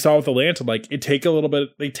comps we saw with Atlanta, like it take a little bit,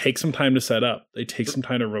 they take some time to set up. They take some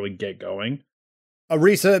time to really get going.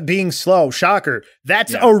 Orisa being slow, shocker.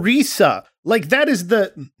 That's Orisa. Like that is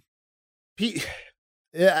the,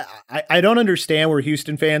 I don't understand where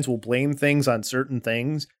Houston fans will blame things on certain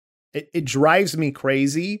things. It drives me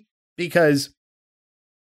crazy because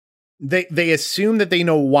they assume that they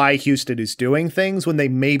know why Houston is doing things when they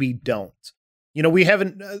maybe don't. You know, we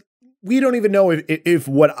haven't, we don't even know if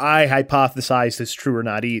what I hypothesized is true or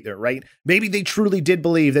not either, right? Maybe they truly did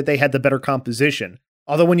believe that they had the better composition.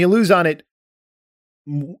 Although when you lose on it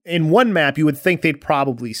in one map, you would think they'd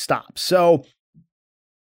probably stop. So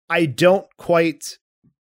I don't quite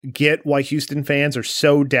get why Houston fans are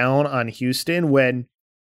so down on Houston when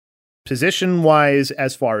position-wise,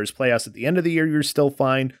 as far as playoffs at the end of the year, you're still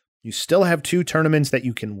fine. You still have 2 tournaments that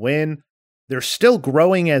you can win. They're still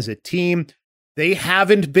growing as a team. They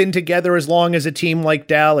haven't been together as long as a team like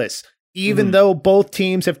Dallas, even though both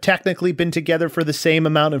teams have technically been together for the same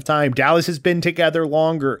amount of time. Dallas has been together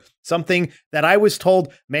longer. Something that I was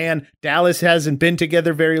told, man, Dallas hasn't been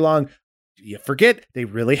together very long. You forget, they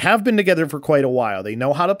really have been together for quite a while. They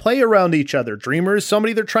know how to play around each other. Dreamer is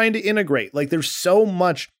somebody they're trying to integrate. Like, there's so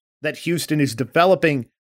much that Houston is developing,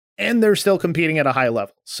 and they're still competing at a high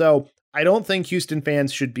level. So I don't think Houston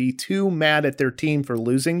fans should be too mad at their team for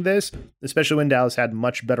losing this, especially when Dallas had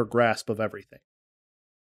much better grasp of everything.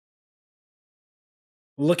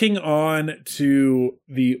 Looking on to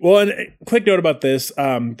and a quick note about this.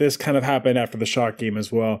 This kind of happened after the Shock game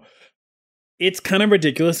as well. It's kind of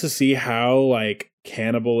ridiculous to see how like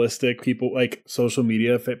cannibalistic people, like social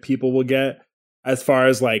media people will get, as far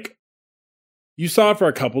as like, you saw it for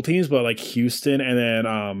a couple teams, but like Houston and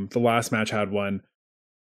then the last match had one.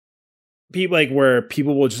 People like where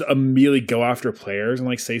people will just immediately go after players and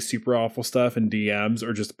like say super awful stuff in DMs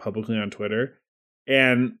or just publicly on Twitter.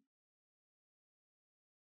 And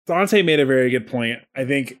Dante made a very good point, I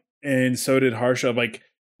think, and so did Harsha. Like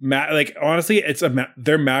honestly,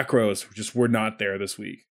 their macros just were not there this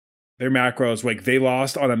week. Their macros, like they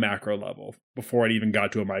lost on a macro level before it even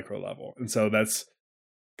got to a micro level, and so that's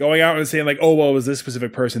going out and saying like, oh well, was this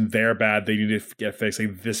specific person they're bad? They need to get fixed.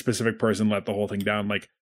 Like this specific person let the whole thing down. Like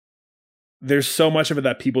there's so much of it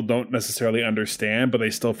that people don't necessarily understand, but they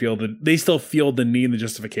still feel the need and the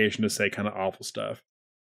justification to say kind of awful stuff.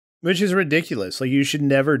 Which is ridiculous. Like you should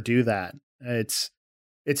never do that. It's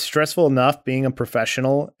stressful enough being a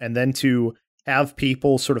professional, and then to have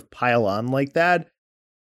people sort of pile on like that.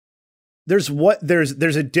 There's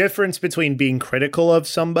a difference between being critical of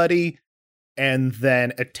somebody and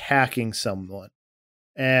then attacking someone.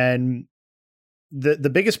 And the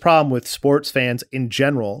biggest problem with sports fans in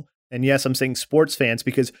general, and yes, I'm saying sports fans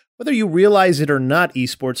because whether you realize it or not,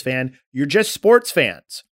 esports fan, you're just sports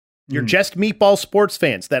fans. You're just meatball sports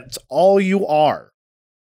fans. That's all you are.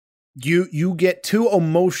 You get too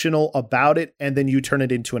emotional about it, and then you turn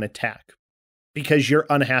it into an attack because you're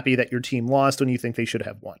unhappy that your team lost when you think they should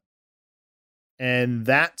have won. And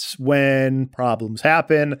that's when problems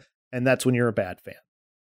happen, and that's when you're a bad fan.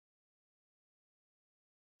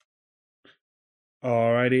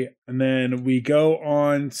 Alrighty, and then we go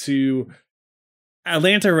on to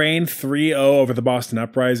Atlanta Reign 3-0 over the Boston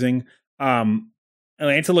Uprising.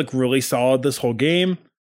 Atlanta looked really solid this whole game.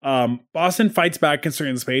 Boston fights back in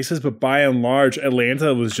certain spaces, but by and large,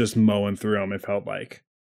 Atlanta was just mowing through them, it felt like.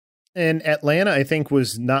 And Atlanta, I think,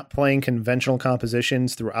 was not playing conventional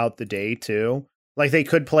compositions throughout the day, too. Like, they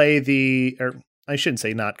could play or I shouldn't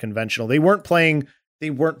say not conventional. They weren't playing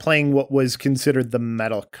what was considered the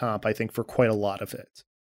meta comp, I think, for quite a lot of it.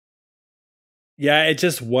 Yeah, it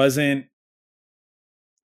just wasn't.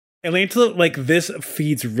 Atlanta, like, this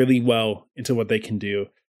feeds really well into what they can do.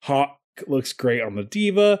 Hawk looks great on the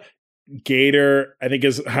Diva. Gator, I think,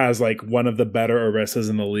 has like one of the better Orissas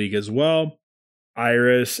in the league as well.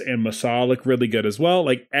 Iris and Masal look really good as well.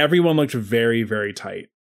 Like, everyone looked very, very tight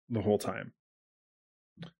the whole time.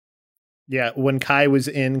 Yeah, when Kai was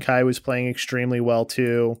in, Kai was playing extremely well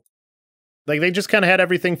too. Like, they just kind of had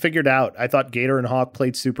everything figured out. I thought Gator and Hawk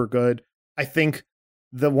played super good. I think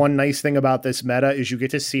the one nice thing about this meta is you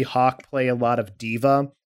get to see Hawk play a lot of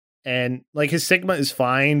Diva. And like, his Sigma is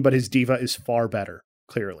fine, but his Diva is far better,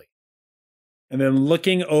 clearly. And then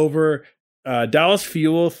looking over Dallas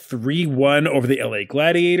Fuel 3-1 over the LA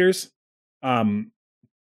Gladiators. It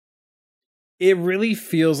really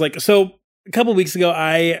feels like, so a couple weeks ago,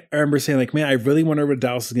 I remember saying like, man, I really wonder what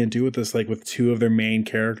Dallas is going to do with this, like with two of their main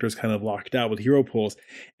characters kind of locked out with hero pools.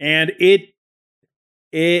 And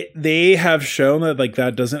they have shown that like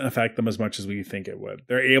that doesn't affect them as much as we think it would.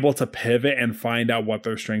 They're able to pivot and find out what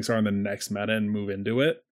their strengths are in the next meta and move into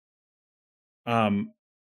it.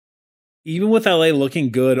 Even with LA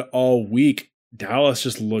looking good all week, Dallas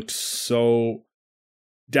just looked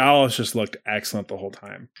excellent the whole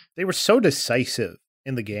time. They were so decisive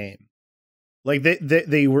in the game. Like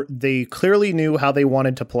they clearly knew how they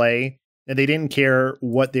wanted to play, and they didn't care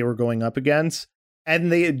what they were going up against.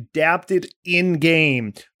 And they adapted in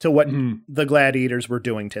game to what the Gladiators were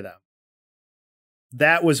doing to them.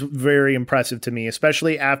 That was very impressive to me,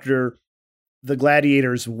 especially after the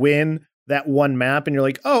Gladiators win that one map and you're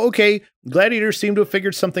like, oh, okay, Gladiators seem to have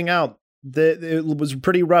figured something out. It was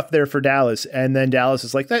pretty rough there for Dallas. And then Dallas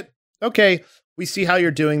is like, that, okay, we see how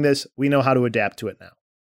you're doing this. We know how to adapt to it now.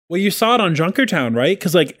 Well, you saw it on Junkertown, right?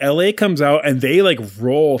 Because like LA comes out and they like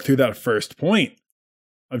roll through that first point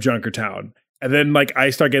of Junkertown. And then like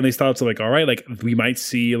I start getting these thoughts of like, all right, like we might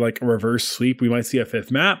see like a reverse sweep. We might see a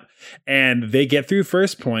fifth map. And they get through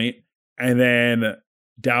first point. And then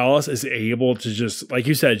Dallas is able to just, like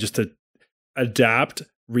you said, just to adapt,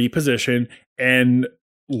 reposition, and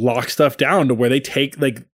lock stuff down to where they take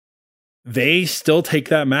like, they still take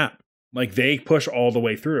that map. Like they push all the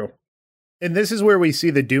way through. And this is where we see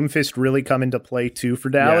the Doomfist really come into play too for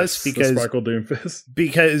Dallas, yes, because the Sparkle Doomfist.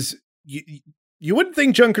 Because you wouldn't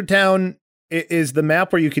think Junkertown is the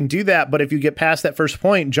map where you can do that, but if you get past that first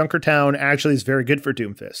point, Junkertown actually is very good for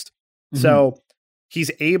Doomfist. Mm-hmm. So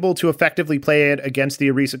he's able to effectively play it against the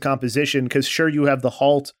Orisa composition because sure, you have the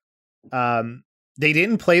halt. They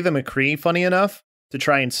didn't play the McCree, funny enough, to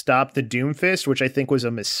try and stop the Doomfist, which I think was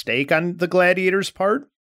a mistake on the Gladiators' part.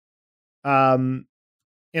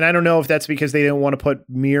 And I don't know if that's because they didn't want to put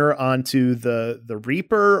Mir onto the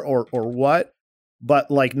Reaper or what,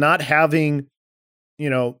 but like not having,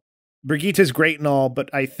 Brigitte's great and all, but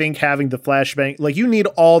I think having the flashbang, like you need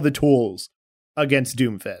all the tools against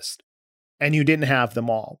Doomfist, and you didn't have them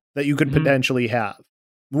all that you could potentially have.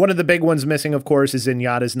 One of the big ones missing, of course, is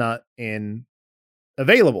Zenyatta's not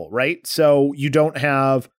available, right? So you don't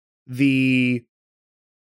have the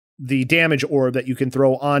damage orb that you can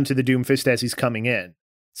throw onto the Doomfist as he's coming in.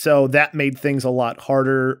 So that made things a lot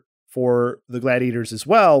harder for the Gladiators as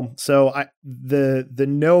well. So the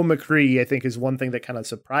no McCree, I think, is one thing that kind of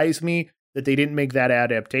surprised me that they didn't make that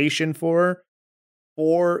adaptation for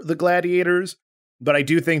the Gladiators. But I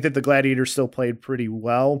do think that the Gladiators still played pretty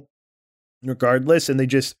well regardless. And they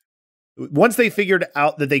just, once they figured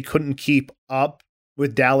out that they couldn't keep up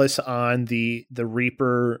with Dallas on the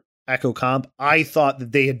Reaper Echo comp, I thought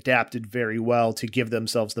that they adapted very well to give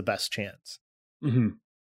themselves the best chance. Mm-hmm.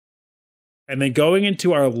 And then going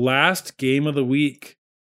into our last game of the week,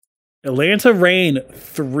 Atlanta Reign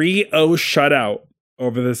 3-0 shutout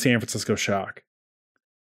over the San Francisco Shock.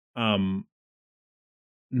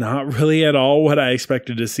 Not really at all what I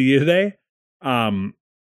expected to see today. And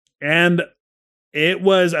it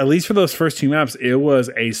was, at least for those first two maps, it was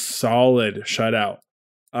a solid shutout.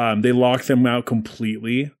 They locked them out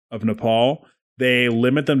completely of Nepal. They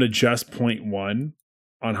limit them to just 0.1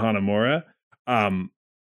 on Hanamura.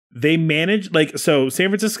 They managed, so San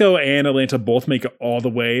Francisco and Atlanta both make it all the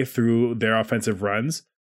way through their offensive runs,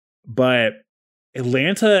 but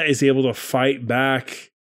Atlanta is able to fight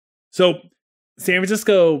back. So San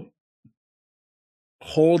Francisco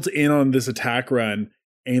holds in on this attack run,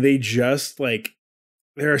 and they just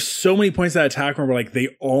there are so many points that attack run where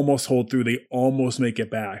they almost hold through, they almost make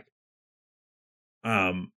it back.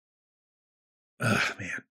 Man,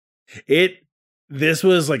 this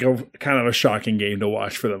was a kind of a shocking game to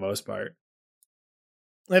watch for the most part.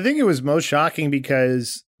 I think it was most shocking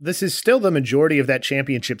because this is still the majority of that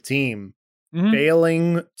championship team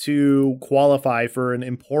failing to qualify for an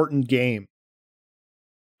important game.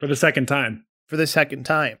 For the second time.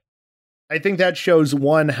 I think that shows,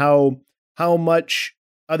 one, how much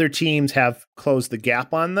other teams have closed the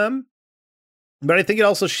gap on them. But I think it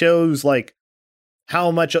also shows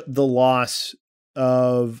how much the loss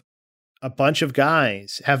of a bunch of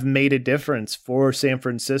guys have made a difference for San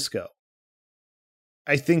Francisco.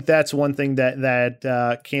 I think that's one thing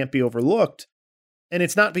that can't be overlooked. And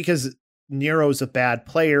it's not because Nero's a bad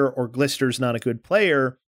player or Glister's not a good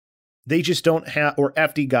player. They just don't have, or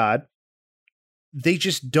FD God, they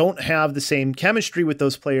just don't have the same chemistry with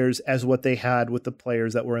those players as what they had with the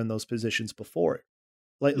players that were in those positions before.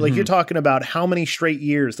 Like you're talking about how many straight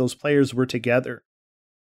years those players were together.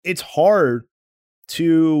 It's hard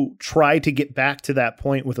to try to get back to that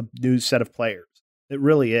point with a new set of players. It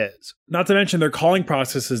really is. Not to mention their calling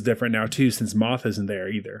process is different now too, since Moth isn't there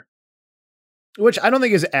either. Which I don't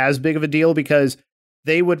think is as big of a deal because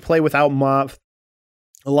they would play without Moth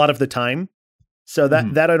a lot of the time. So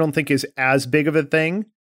that I don't think is as big of a thing.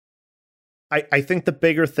 I think the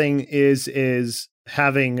bigger thing is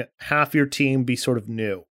having half your team be sort of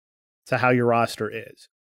new to how your roster is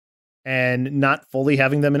and not fully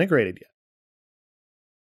having them integrated yet.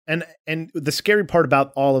 And the scary part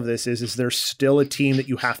about all of this is there's still a team that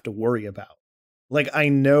you have to worry about. I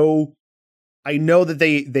know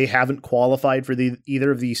that they haven't qualified for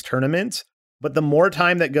either of these tournaments, but the more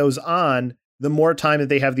time that goes on, the more time that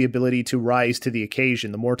they have the ability to rise to the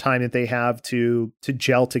occasion, the more time that they have to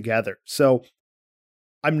gel together. So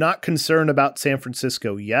I'm not concerned about San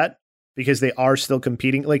Francisco yet. because they are still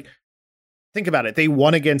competing. Like, think about it. They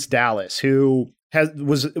won against Dallas, who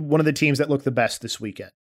was one of the teams that looked the best this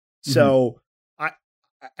weekend. So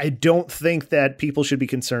I don't think that people should be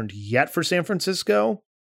concerned yet for San Francisco,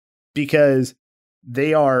 because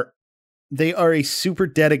they are a super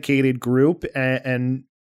dedicated group, and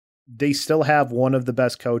they still have one of the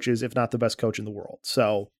best coaches, if not the best coach in the world.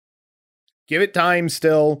 So give it time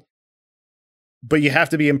still, but you have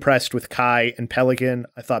to be impressed with Kai and Pelican.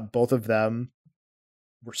 I thought both of them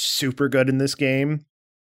were super good in this game.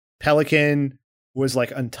 Pelican was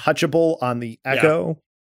like untouchable on the Echo,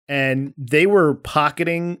 and they were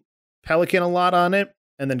pocketing Pelican a lot on it.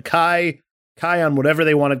 And then Kai on whatever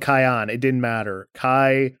they wanted Kai on. It didn't matter.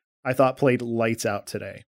 Kai, I thought, played lights out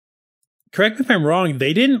today. Correct me if I'm wrong.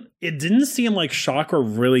 It didn't seem like Shock were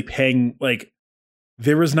really paying, like,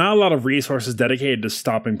 there was not a lot of resources dedicated to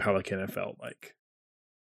stopping Pelican, it felt like.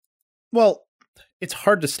 Well, it's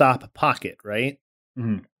hard to stop a pocket, right?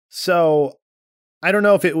 Mm-hmm. So I don't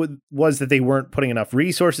know if it was that they weren't putting enough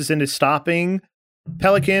resources into stopping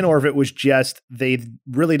Pelican, or if it was just they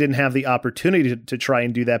really didn't have the opportunity to try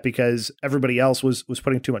and do that because everybody else was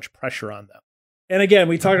putting too much pressure on them. And again,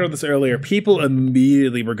 we talked about this earlier. People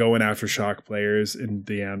immediately were going after Shock players in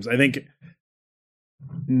DMs. I think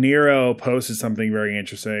Nero posted something very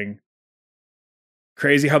interesting.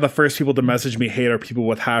 Crazy how the first people to message me hate are people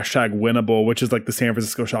with hashtag winnable, which is like the San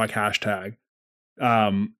Francisco Shock hashtag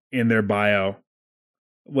in their bio.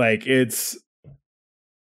 Like, it's,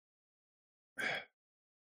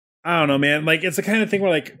 I don't know, man. Like, it's the kind of thing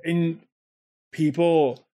where, like,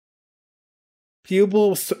 people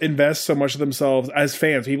invest so much of themselves as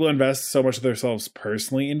fans. People invest so much of themselves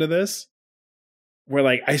personally into this. Where,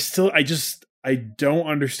 like, I don't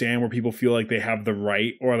understand where people feel like they have the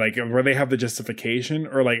right, or like where they have the justification,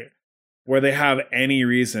 or like where they have any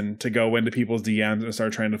reason to go into people's DMs and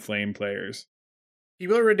start trying to flame players.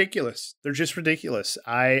 People are ridiculous. They're just ridiculous.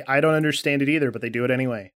 I don't understand it either, but they do it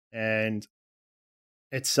anyway. And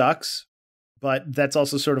it sucks. But that's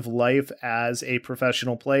also sort of life as a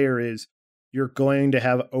professional player, is you're going to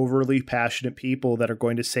have overly passionate people that are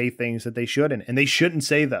going to say things that they shouldn't, and they shouldn't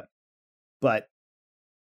say them. But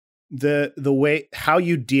the way how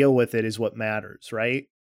you deal with it is what matters, right?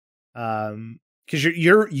 Because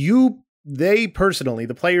they personally,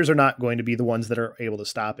 the players are not going to be the ones that are able to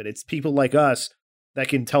stop it. It's people like us that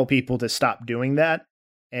can tell people to stop doing that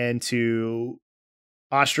and to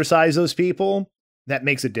ostracize those people. That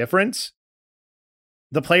makes a difference.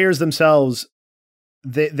 The players themselves,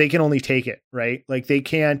 they can only take it, right? Like they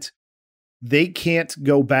can't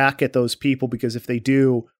go back at those people, because if they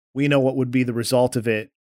do, we know what would be the result of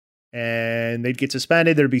it. And they'd get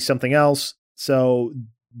suspended. There'd be something else. So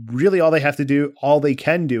really all they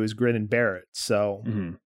can do is grin and bear it. So,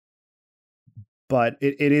 but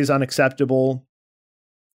it is unacceptable.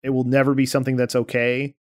 It will never be something that's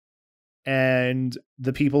okay. And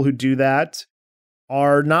the people who do that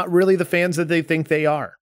are not really the fans that they think they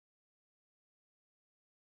are.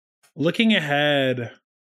 Looking ahead,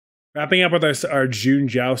 wrapping up with our June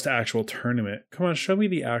Joust actual tournament. Come on, show me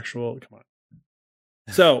the actual, come on.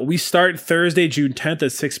 So we start Thursday, June 10th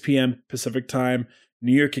at 6 p.m. Pacific time.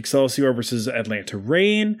 New York Excelsior versus Atlanta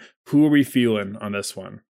Reign. Who are we feeling on this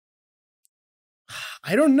one?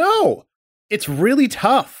 I don't know. It's really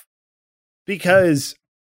tough, because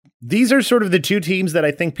these are sort of the two teams that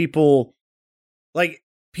I think people,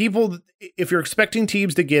 if you're expecting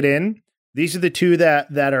teams to get in, these are the two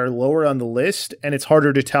that are lower on the list, and it's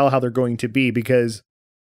harder to tell how they're going to be because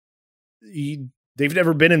they've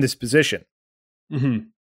never been in this position. Mm-hmm.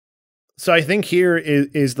 So I think here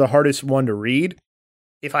is the hardest one to read.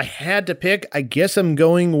 If I had to pick, I guess I'm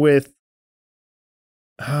going with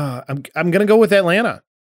I'm going to go with Atlanta.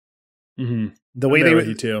 Mm-hmm. The way they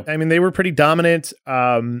were, too. I mean, they were pretty dominant.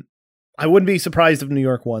 I wouldn't be surprised if New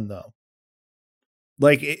York won, though.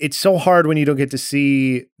 Like, it's so hard when you don't get to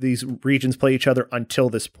see these regions play each other until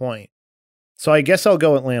this point. So I guess I'll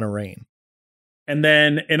go Atlanta Reign. And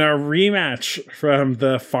then in our rematch from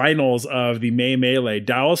the finals of the May Melee,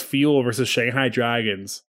 Dallas Fuel versus Shanghai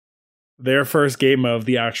Dragons, their first game of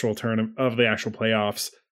the actual tournament, of the actual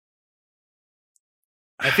playoffs.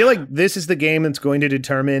 I feel like this is the game that's going to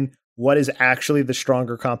determine what is actually the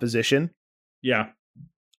stronger composition. Yeah.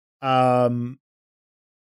 And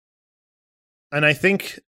I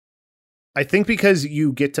think because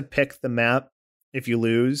you get to pick the map if you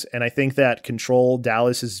lose, and I think that Control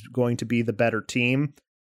Dallas is going to be the better team,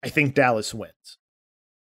 I think Dallas wins.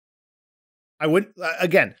 I wouldn't,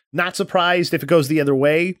 again, not surprised if it goes the other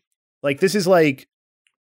way. Like, this is like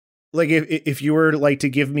like if you were like to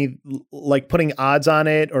give me like putting odds on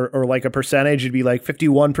it or like a percentage, it'd be like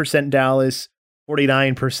 51% Dallas,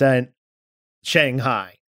 49%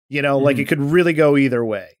 Shanghai. You know, like it could really go either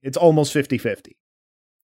way. It's almost 50-50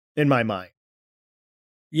 in my mind.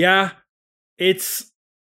 Yeah,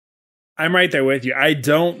 I'm right there with you. I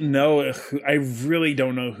don't know. I really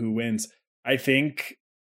don't know who wins. I think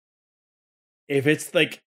if it's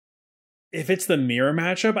the mirror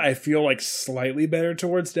matchup, I feel like slightly better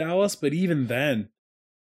towards Dallas, but even then,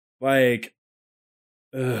 like,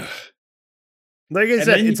 ugh. Like I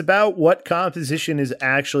said, it's about what composition is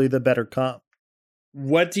actually the better comp.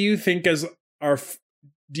 What do you think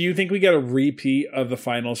do you think we get a repeat of the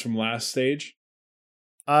finals from last stage?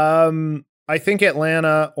 I think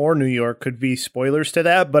Atlanta or New York could be spoilers to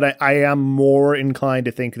that, but I am more inclined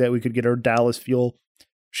to think that we could get our Dallas Fuel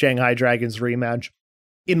Shanghai Dragons rematch.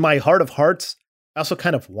 In my heart of hearts, I also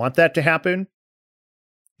kind of want that to happen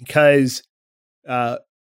because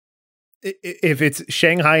if it's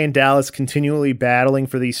Shanghai and Dallas continually battling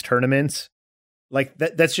for these tournaments, like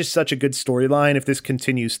that's just such a good storyline if this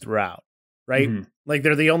continues throughout, right? Mm-hmm. Like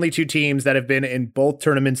they're the only two teams that have been in both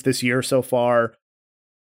tournaments this year so far.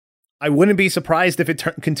 I wouldn't be surprised if it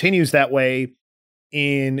continues that way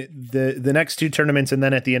in the next two tournaments and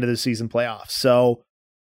then at the end of the season playoffs. So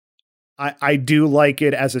I do like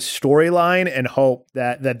it as a storyline and hope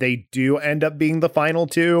that they do end up being the final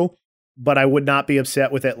two, but I would not be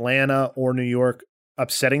upset with Atlanta or New York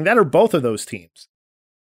upsetting that or both of those teams.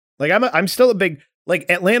 Like I'm still a big, like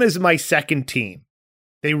Atlanta's my second team.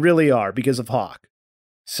 They really are because of Hawk.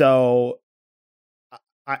 So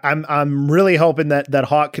I'm really hoping that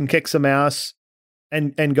Hawk can kick some ass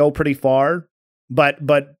and go pretty far. But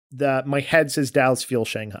my head says Dallas Fuel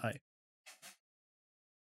Shanghai.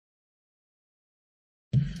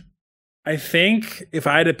 I think if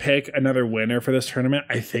I had to pick another winner for this tournament,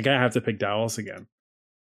 I think I have to pick Dallas again.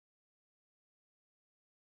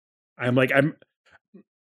 I'm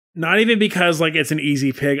not even because like it's an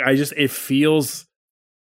easy pick. It feels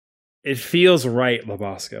right,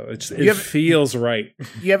 Labasco. It feels right.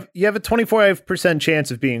 You have a 25%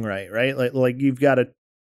 chance of being right? Like you've got a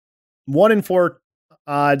 1 in 4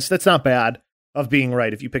 odds. That's not bad of being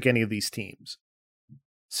right if you pick any of these teams.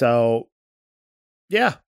 So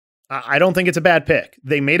yeah, I don't think it's a bad pick.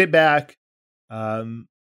 They made it back.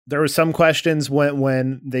 There were some questions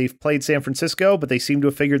when they've played San Francisco, but they seem to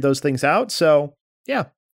have figured those things out. So yeah.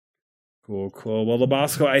 Cool. Well,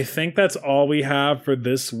 Labasco, I think that's all we have for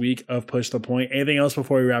this week of Push the Point. Anything else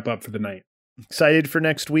before we wrap up for the night? Excited for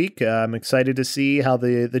next week. I'm excited to see how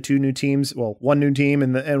the two new teams, well, one new team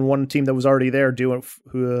and one team that was already there do it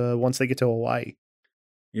once they get to Hawaii.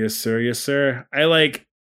 Yes, sir. Yes, sir.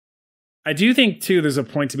 I do think too, there's a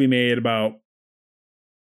point to be made about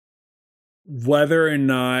whether or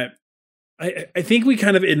not I think we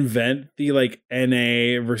kind of invent the like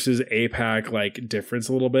NA versus APAC like difference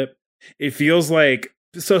a little bit. It feels like,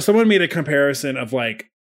 so someone made a comparison of like,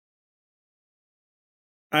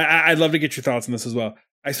 I'd love to get your thoughts on this as well.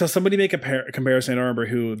 I saw somebody make a comparison, I don't remember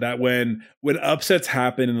who, that when upsets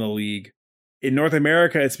happen in the league, in North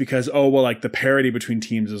America, it's because, like the parity between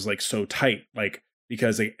teams is like so tight, like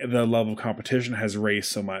because the level of competition has raised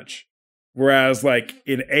so much. Whereas like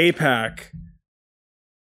in APAC,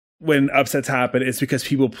 when upsets happen, it's because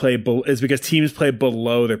teams play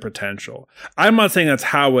below their potential. I'm not saying that's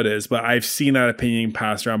how it is, but I've seen that opinion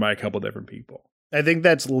passed around by a couple different people. I think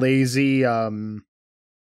that's lazy, a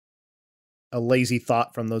lazy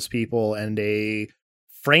thought from those people, and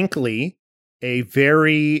frankly, a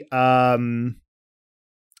very, I'm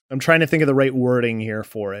trying to think of the right wording here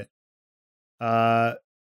for it.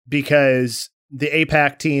 Because the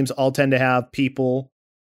APAC teams all tend to have people,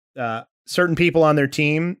 certain people on their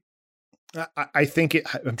team. I think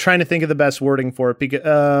I'm trying to think of the best wording for it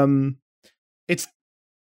because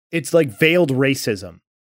it's like veiled racism,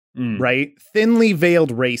 right? Thinly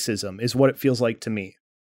veiled racism is what it feels like to me.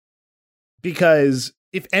 Because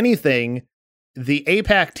if anything, the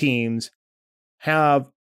APAC teams have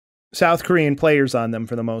South Korean players on them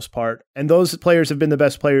for the most part, and those players have been the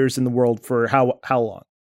best players in the world for how long?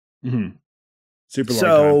 Mm-hmm. Super long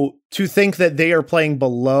so time. To think that they are playing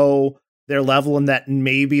below their level and that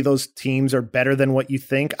maybe those teams are better than what you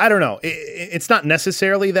think, I don't know. It's not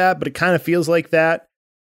necessarily that, but it kind of feels like that.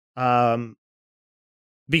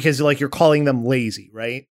 Because like you're calling them lazy,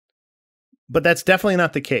 right? But that's definitely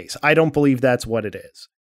not the case. I don't believe that's what it is.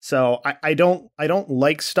 So I don't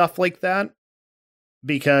like stuff like that,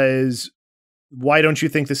 because why don't you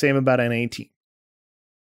think the same about an A team?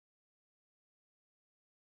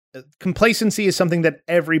 Complacency is something that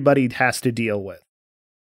everybody has to deal with.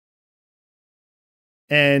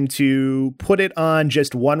 And to put it on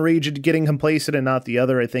just one region getting complacent and not the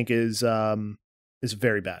other, I think is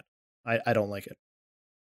very bad. I don't like it.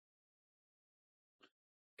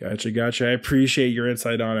 Gotcha. I appreciate your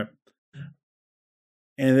insight on it.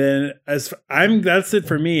 And then that's it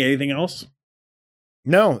for me. Anything else?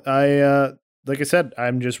 No, like I said,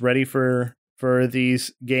 I'm just ready for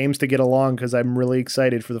these games to get along because I'm really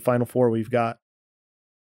excited for the Final Four we've got.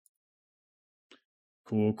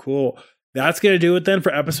 Cool. That's going to do it then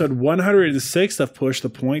for episode 106 of Push the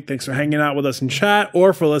Point. Thanks for hanging out with us in chat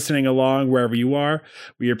or for listening along wherever you are.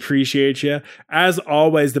 We appreciate you. As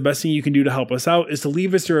always, the best thing you can do to help us out is to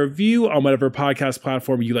leave us a review on whatever podcast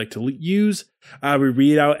platform you like to use. We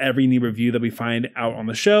read out every new review that we find out on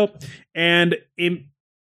the show. And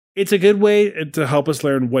it's a good way to help us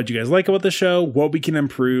learn what you guys like about the show, what we can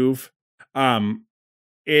improve.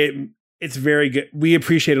 It's very good. We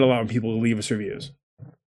appreciate it a lot when people leave us reviews.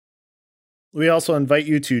 We also invite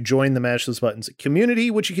you to join the Mash Those Buttons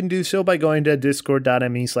community, which you can do so by going to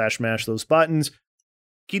discord.me/mashthosebuttons.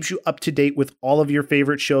 Keeps you up to date with all of your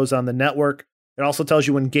favorite shows on the network. It also tells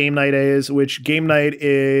you when game night is, which game night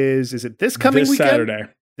is it this coming weekend? Saturday.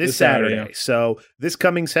 This Saturday. Yeah. So this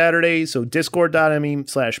coming Saturday, so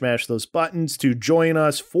discord.me/mashthosebuttons to join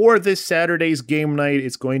us for this Saturday's game night.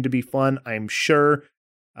 It's going to be fun, I'm sure.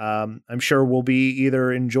 I'm sure we'll be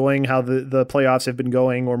either enjoying how the playoffs have been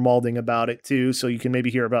going or malding about it too. So you can maybe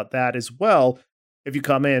hear about that as well if you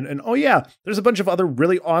come in. And there's a bunch of other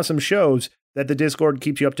really awesome shows that the Discord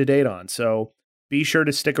keeps you up to date on. So be sure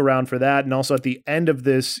to stick around for that. And also at the end of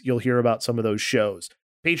this, you'll hear about some of those shows.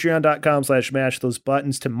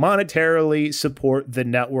 Patreon.com/mashthosebuttons to monetarily support the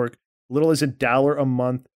network. Little as $1 a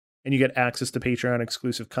month. And you get access to Patreon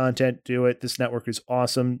exclusive content. Do it. This network is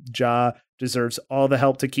awesome. Ja deserves all the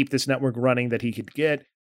help to keep this network running that he could get,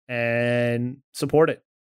 and support it.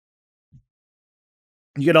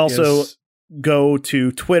 You can also go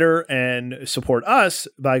to Twitter and support us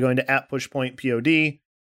by going to @pushpointpod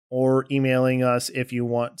or emailing us if you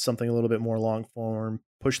want something a little bit more long form,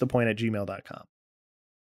 pushthepoint@gmail.com.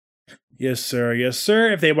 Yes, sir.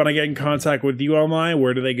 If they want to get in contact with you online,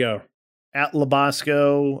 where do they go?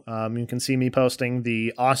 @Labasco. You can see me posting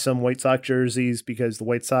the awesome White Sox jerseys because the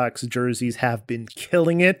White Sox jerseys have been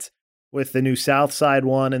killing it with the new South Side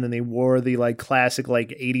one. And then they wore the classic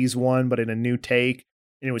 80s one, but in a new take.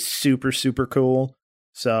 And it was super, super cool.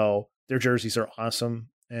 So their jerseys are awesome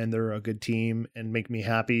and they're a good team and make me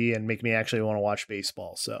happy and make me actually want to watch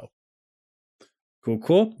baseball. So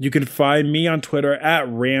cool. You can find me on Twitter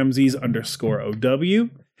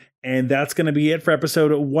 @Ramses_OW. And that's going to be it for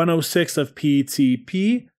episode 106 of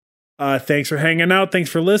PTP. Thanks for hanging out.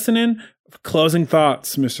 Thanks for listening. Closing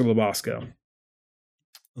thoughts, Mr. Labasco.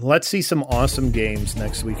 Let's see some awesome games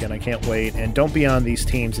next weekend. I can't wait. And don't be on these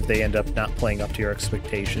teams if they end up not playing up to your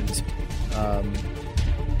expectations.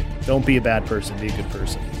 Don't be a bad person. Be a good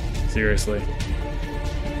person. Seriously.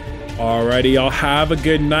 Alrighty, y'all. Have a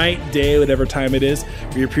good night, day, whatever time it is.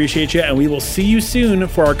 We appreciate you. And we will see you soon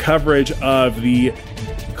for our coverage of the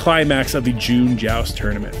climax of the June Joust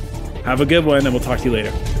tournament. Have a good one, and we'll talk to you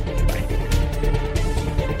later. Bye.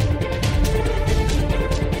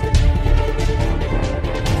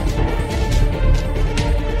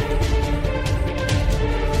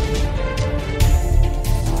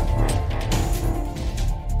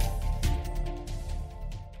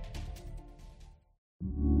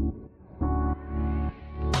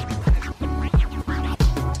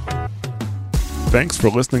 Thanks for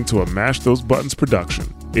listening to a Mash Those Buttons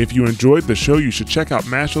production. If you enjoyed the show, you should check out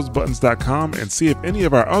mashthosebuttons.com and see if any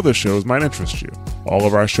of our other shows might interest you. All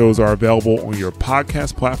of our shows are available on your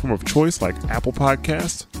podcast platform of choice like Apple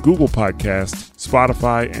Podcasts, Google Podcasts,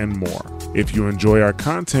 Spotify, and more. If you enjoy our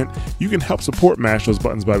content, you can help support Mash Those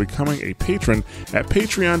Buttons by becoming a patron at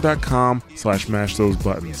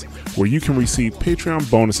patreon.com/mashthosebuttons, where you can receive Patreon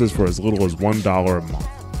bonuses for as little as $1 a month.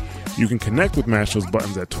 You can connect with Mash Those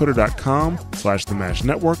Buttons at twitter.com/The Mash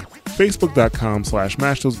Network,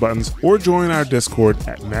 facebook.com/mashthosebuttons, or join our Discord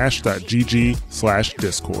at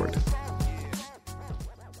mash.gg/discord.